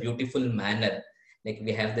such a beautiful manner. Like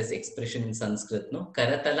we have this expression in Sanskrit, no?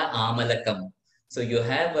 Karatala Amalakam. So you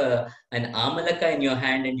have an Amalaka in your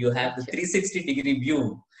hand and you have the 360-degree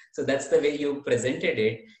view. So that's the way you presented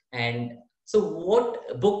it. And so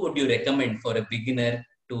what book would you recommend for a beginner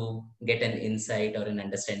to get an insight or an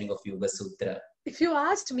understanding of Yogasutra? If you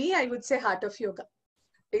asked me, I would say Heart of Yoga.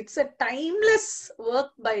 It's a timeless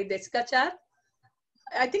work by Desikachar.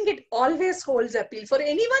 I think it always holds appeal for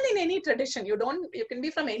anyone in any tradition. You can be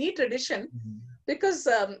from any tradition, because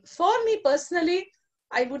for me personally,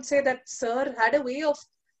 I would say that Sir had a way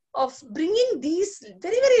of bringing these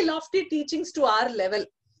very, very lofty teachings to our level.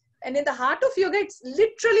 And in the Heart of Yoga, it's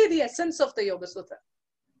literally the essence of the Yoga Sutra.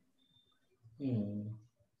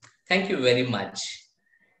 Thank you very much.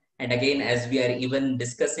 And again, as we are even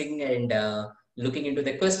discussing and looking into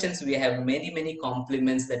the questions, we have many, many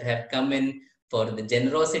compliments that have come in for the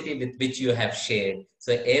generosity with which you have shared.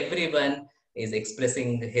 So everyone is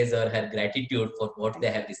expressing his or her gratitude for what they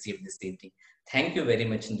have received this evening. Thank you very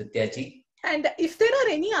much, Nrithya ji. And if there are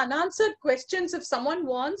any unanswered questions, if someone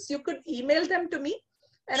wants, you could email them to me.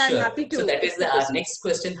 And sure. I'm happy to. So that is our next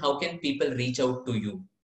question. How can people reach out to you?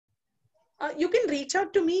 You can reach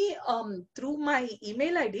out to me through my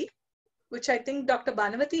email ID, which I think Dr.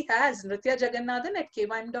 Bhanavati has, Nrithya Jagannathan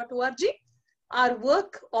 @kym.org. Our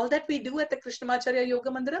work, all that we do at the Krishnamacharya Yoga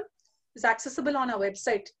Mandiram is accessible on our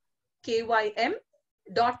website, kym.org.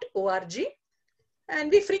 And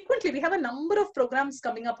we have a number of programs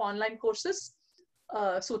coming up, online courses,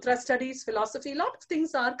 sutra studies, philosophy, a lot of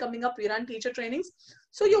things are coming up. We run teacher trainings.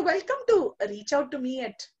 So you're welcome to reach out to me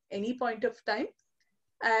at any point of time.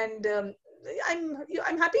 And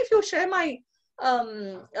I'm happy if you share my,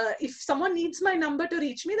 if someone needs my number to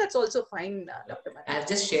reach me, that's also fine, Dr. Bhanavati. I've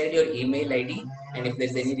just shared your email ID, and if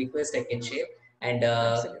there's any request, I can share. And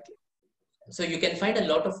Absolutely. so you can find a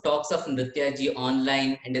lot of talks of Nrithya ji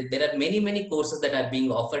online, and there are many, many courses that are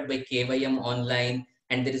being offered by KYM online.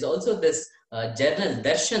 And there is also this journal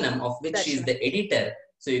Darsanam, of which she is the editor.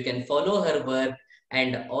 So you can follow her work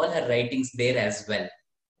and all her writings there as well.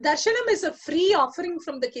 Darshanam is a free offering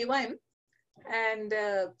from the KYM. And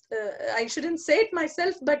I shouldn't say it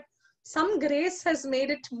myself, but some grace has made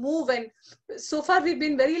it move. And so far, we've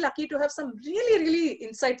been very lucky to have some really, really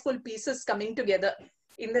insightful pieces coming together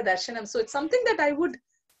in the Darshanam. So it's something that I would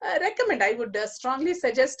recommend. I would strongly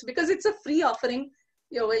suggest, because it's a free offering.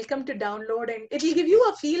 You're welcome to download, and it'll give you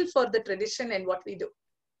a feel for the tradition and what we do.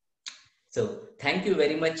 So thank you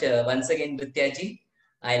very much once again, Nrithya ji.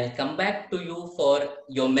 I'll come back to you for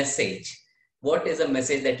your message. What is a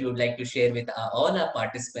message that you would like to share with all our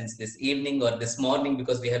participants this evening or this morning,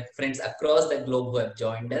 because we have friends across the globe who have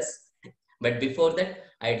joined us. But before that,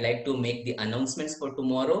 I'd like to make the announcements for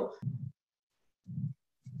tomorrow.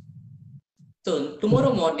 So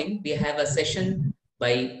tomorrow morning, we have a session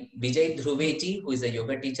by Vijay Dhruveji, who is a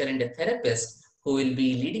yoga teacher and a therapist, who will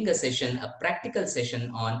be leading a session, a practical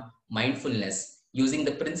session on mindfulness using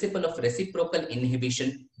the principle of reciprocal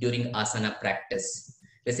inhibition during asana practice.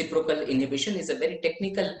 Reciprocal inhibition is a very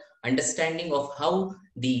technical understanding of how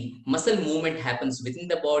the muscle movement happens within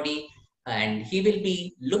the body, and he will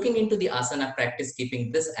be looking into the asana practice,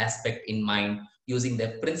 keeping this aspect in mind, using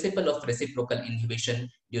the principle of reciprocal inhibition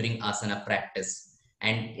during asana practice.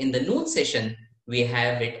 And in the noon session, we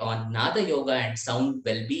have it on Nada Yoga and Sound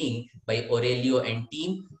Well-Being by Aurelio and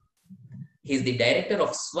team. He's the director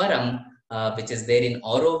of Swaram, which is there in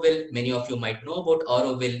Auroville. Many of you might know about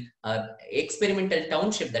Auroville, experimental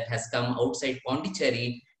township that has come outside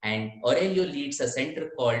Pondicherry, and Aurelio leads a center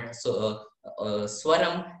called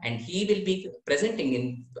Swaram, and he will be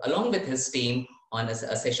presenting along with his team on a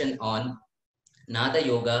session on Nada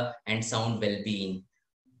Yoga and Sound Well-Being.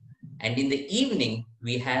 And in the evening,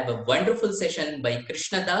 we have a wonderful session by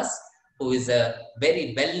Krishna Das, who is a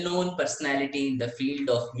very well-known personality in the field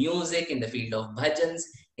of music, in the field of bhajans,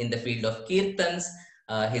 in the field of kirtans.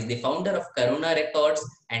 He's the founder of Karuna Records,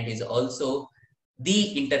 and he's also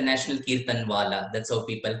the international kirtan wala. That's how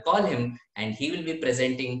people call him. And he will be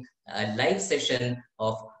presenting a live session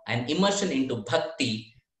of an immersion into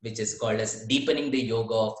bhakti, which is called as deepening the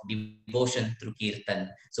yoga of devotion through kirtan.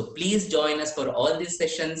 So please join us for all these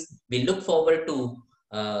sessions. We look forward to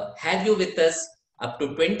have you with us up to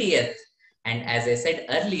 20th. And as I said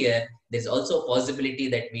earlier, there's also a possibility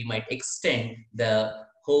that we might extend the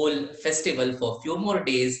whole festival for a few more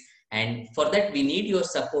days. And for that, we need your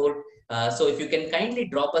support. So if you can kindly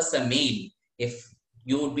drop us a mail, if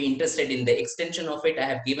you would be interested in the extension of it. I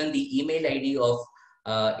have given the email ID of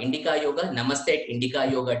Indica Yoga,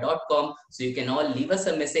 namaste@indicayoga.com. So you can all leave us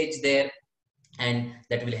a message there. and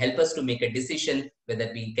that will help us to make a decision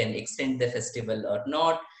whether we can extend the festival or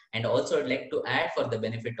not. And also I'd like to add, for the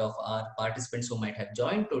benefit of our participants who might have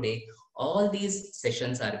joined today, all these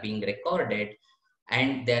sessions are being recorded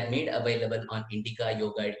and they are made available on Indica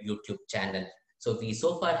Yoga YouTube channel. So we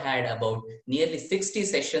so far had about nearly 60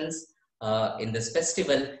 sessions in this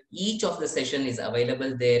festival. Each of the session is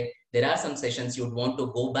available there. There are some sessions you'd want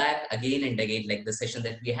to go back again and again, like the session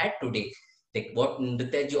that we had today. Like what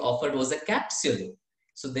Nrithya offered was a capsule.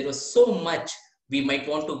 So there was so much we might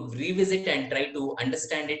want to revisit and try to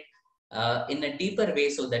understand it in a deeper way,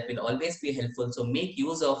 so that will always be helpful. So make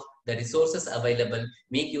use of the resources available,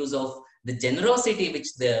 make use of the generosity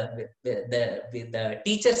which the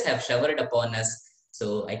teachers have showered upon us.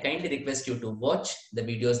 So I kindly request you to watch the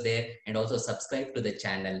videos there and also subscribe to the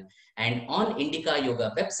channel. And on Indica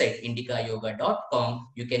Yoga website, indicayoga.com,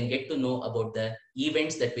 you can get to know about the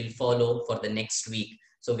events that will follow for the next week.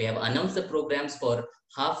 So we have announced the programs for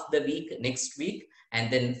half the week next week,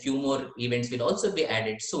 and then few more events will also be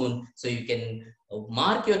added soon. So you can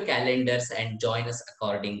mark your calendars and join us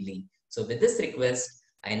accordingly. So with this request,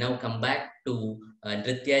 I now come back to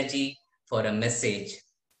Nrithya ji for a message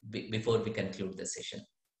before we conclude the session.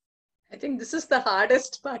 I think this is the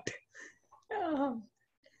hardest part.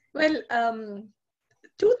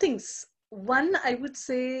 Two things. One, I would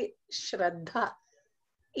say Shraddha.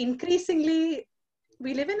 Increasingly,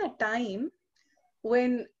 we live in a time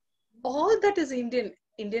when all that is Indian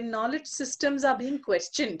knowledge systems are being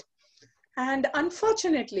questioned. And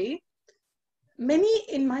unfortunately, many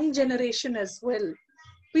in my generation as well,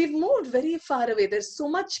 we've moved very far away. There's so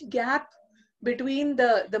much gap between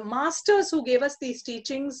the masters who gave us these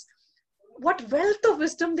teachings, what wealth of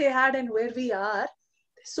wisdom they had, and where we are.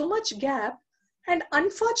 There's so much gap. And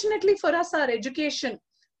unfortunately for us, our education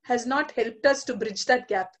has not helped us to bridge that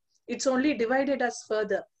gap. It's only divided us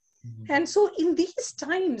further. Mm-hmm. And so in these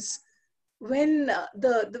times, when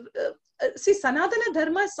see, Sanatana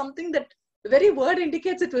Dharma is something that the very word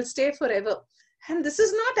indicates it will stay forever. And this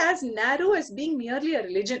is not as narrow as being merely a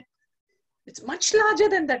religion. It's much larger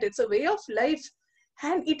than that. It's a way of life.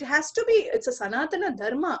 And it has to be, it's a Sanatana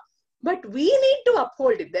Dharma. But we need to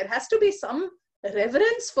uphold it. There has to be some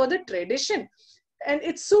reverence for the tradition. And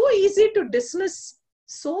it's so easy to dismiss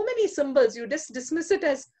so many symbols. You just dismiss it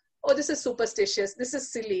as, oh, this is superstitious, this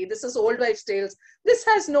is silly, this is old wives' tales, this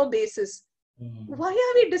has no basis. Why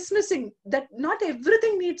are we dismissing that? Not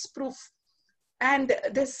everything needs proof. And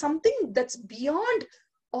there's something that's beyond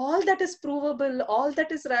all that is provable, all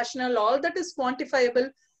that is rational, all that is quantifiable.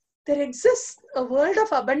 There exists a world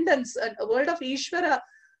of abundance, a world of Ishvara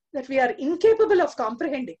that we are incapable of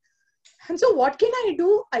comprehending. And so what can I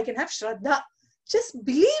do? I can have Shraddha. Just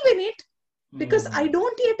believe in it, because I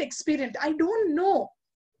don't yet experience, I don't know.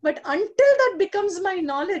 But until that becomes my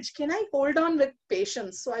knowledge, can I hold on with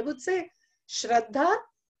patience? So I would say Shraddha,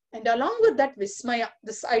 and along with that Vismaya,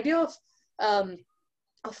 this idea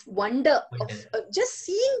of wonder, of just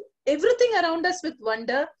seeing everything around us with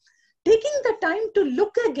wonder, taking the time to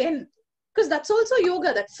look again, because that's also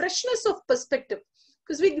yoga, that freshness of perspective,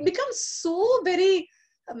 because we become so very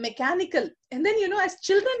mechanical. And then, you know, as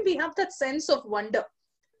children, we have that sense of wonder.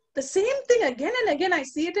 The same thing again and again, I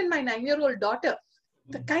see it in my 9-year-old daughter.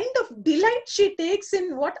 The kind of delight she takes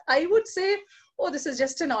in what I would say, oh, this is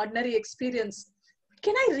just an ordinary experience.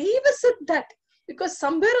 Can I revisit that? Because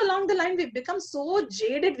somewhere along the line, we've become so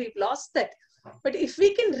jaded, we've lost that. But if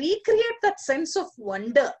we can recreate that sense of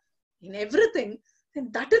wonder in everything, then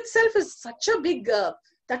that itself is such a big,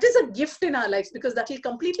 that is a gift in our lives, because that will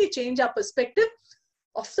completely change our perspective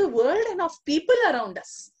of the world and of people around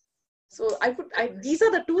us. So these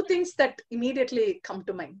are the two things that immediately come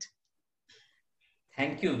to mind.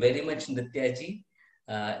 Thank you very much, Nrithya ji.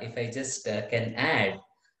 If I just can add,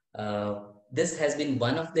 this has been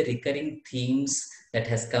one of the recurring themes that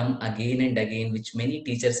has come again and again, which many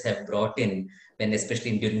teachers have brought in, when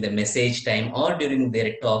especially during the message time or during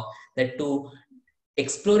their talk, that to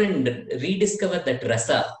explore and rediscover that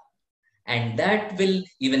rasa. And that will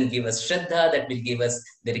even give us Shraddha, that will give us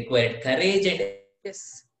the required courage. And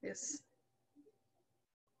yes, yes.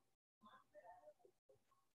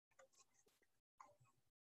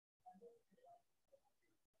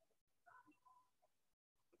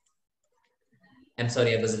 I'm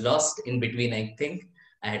sorry, I was lost in between. I think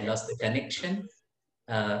I had lost the connection.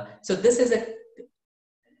 So this is a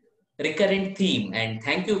recurrent theme, and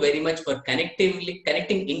thank you very much for connecting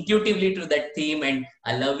intuitively to that theme and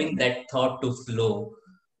allowing that thought to flow.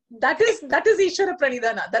 That is Ishvara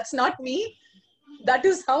Pranidhana. That's not me. That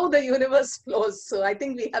is how the universe flows. So I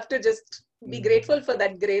think we have to just be grateful for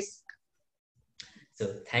that grace.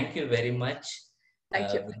 So thank you very much.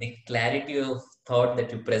 Thank you. With the clarity of thought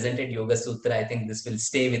that you presented Yogasutra, I think this will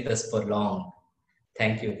stay with us for long.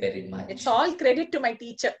 Thank you very much. It's all credit to my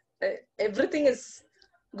teacher. Everything is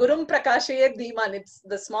Gurum Prakashayat Dhiman. It's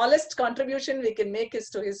the smallest contribution we can make is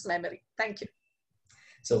to his memory. Thank you.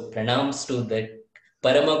 So pranams to the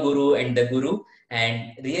Parama Guru and the Guru.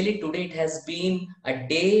 And really today it has been a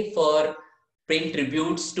day for paying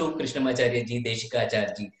tributes to Krishnamacharya ji,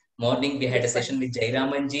 Desikachar ji. Morning we had a session with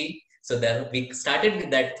Jairaman ji. So we started with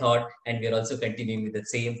that thought and we are also continuing with the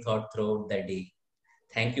same thought throughout the day.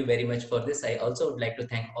 Thank you very much for this. I also would like to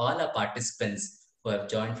thank all our participants who have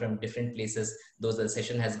joined from different places. Though the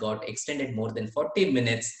session has got extended more than 40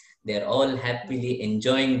 minutes, they're all happily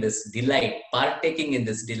enjoying this delight, partaking in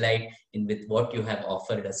this delight with what you have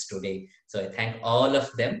offered us today. So I thank all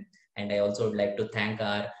of them. And I also would like to thank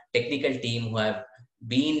our technical team who have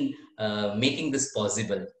been making this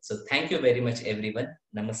possible. So thank you very much, everyone.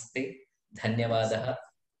 Namaste. Dhanyavadaha.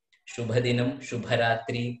 Shubhadinam,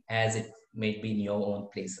 Shubharatri, as it may be in your own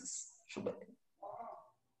places. Shubhadinam.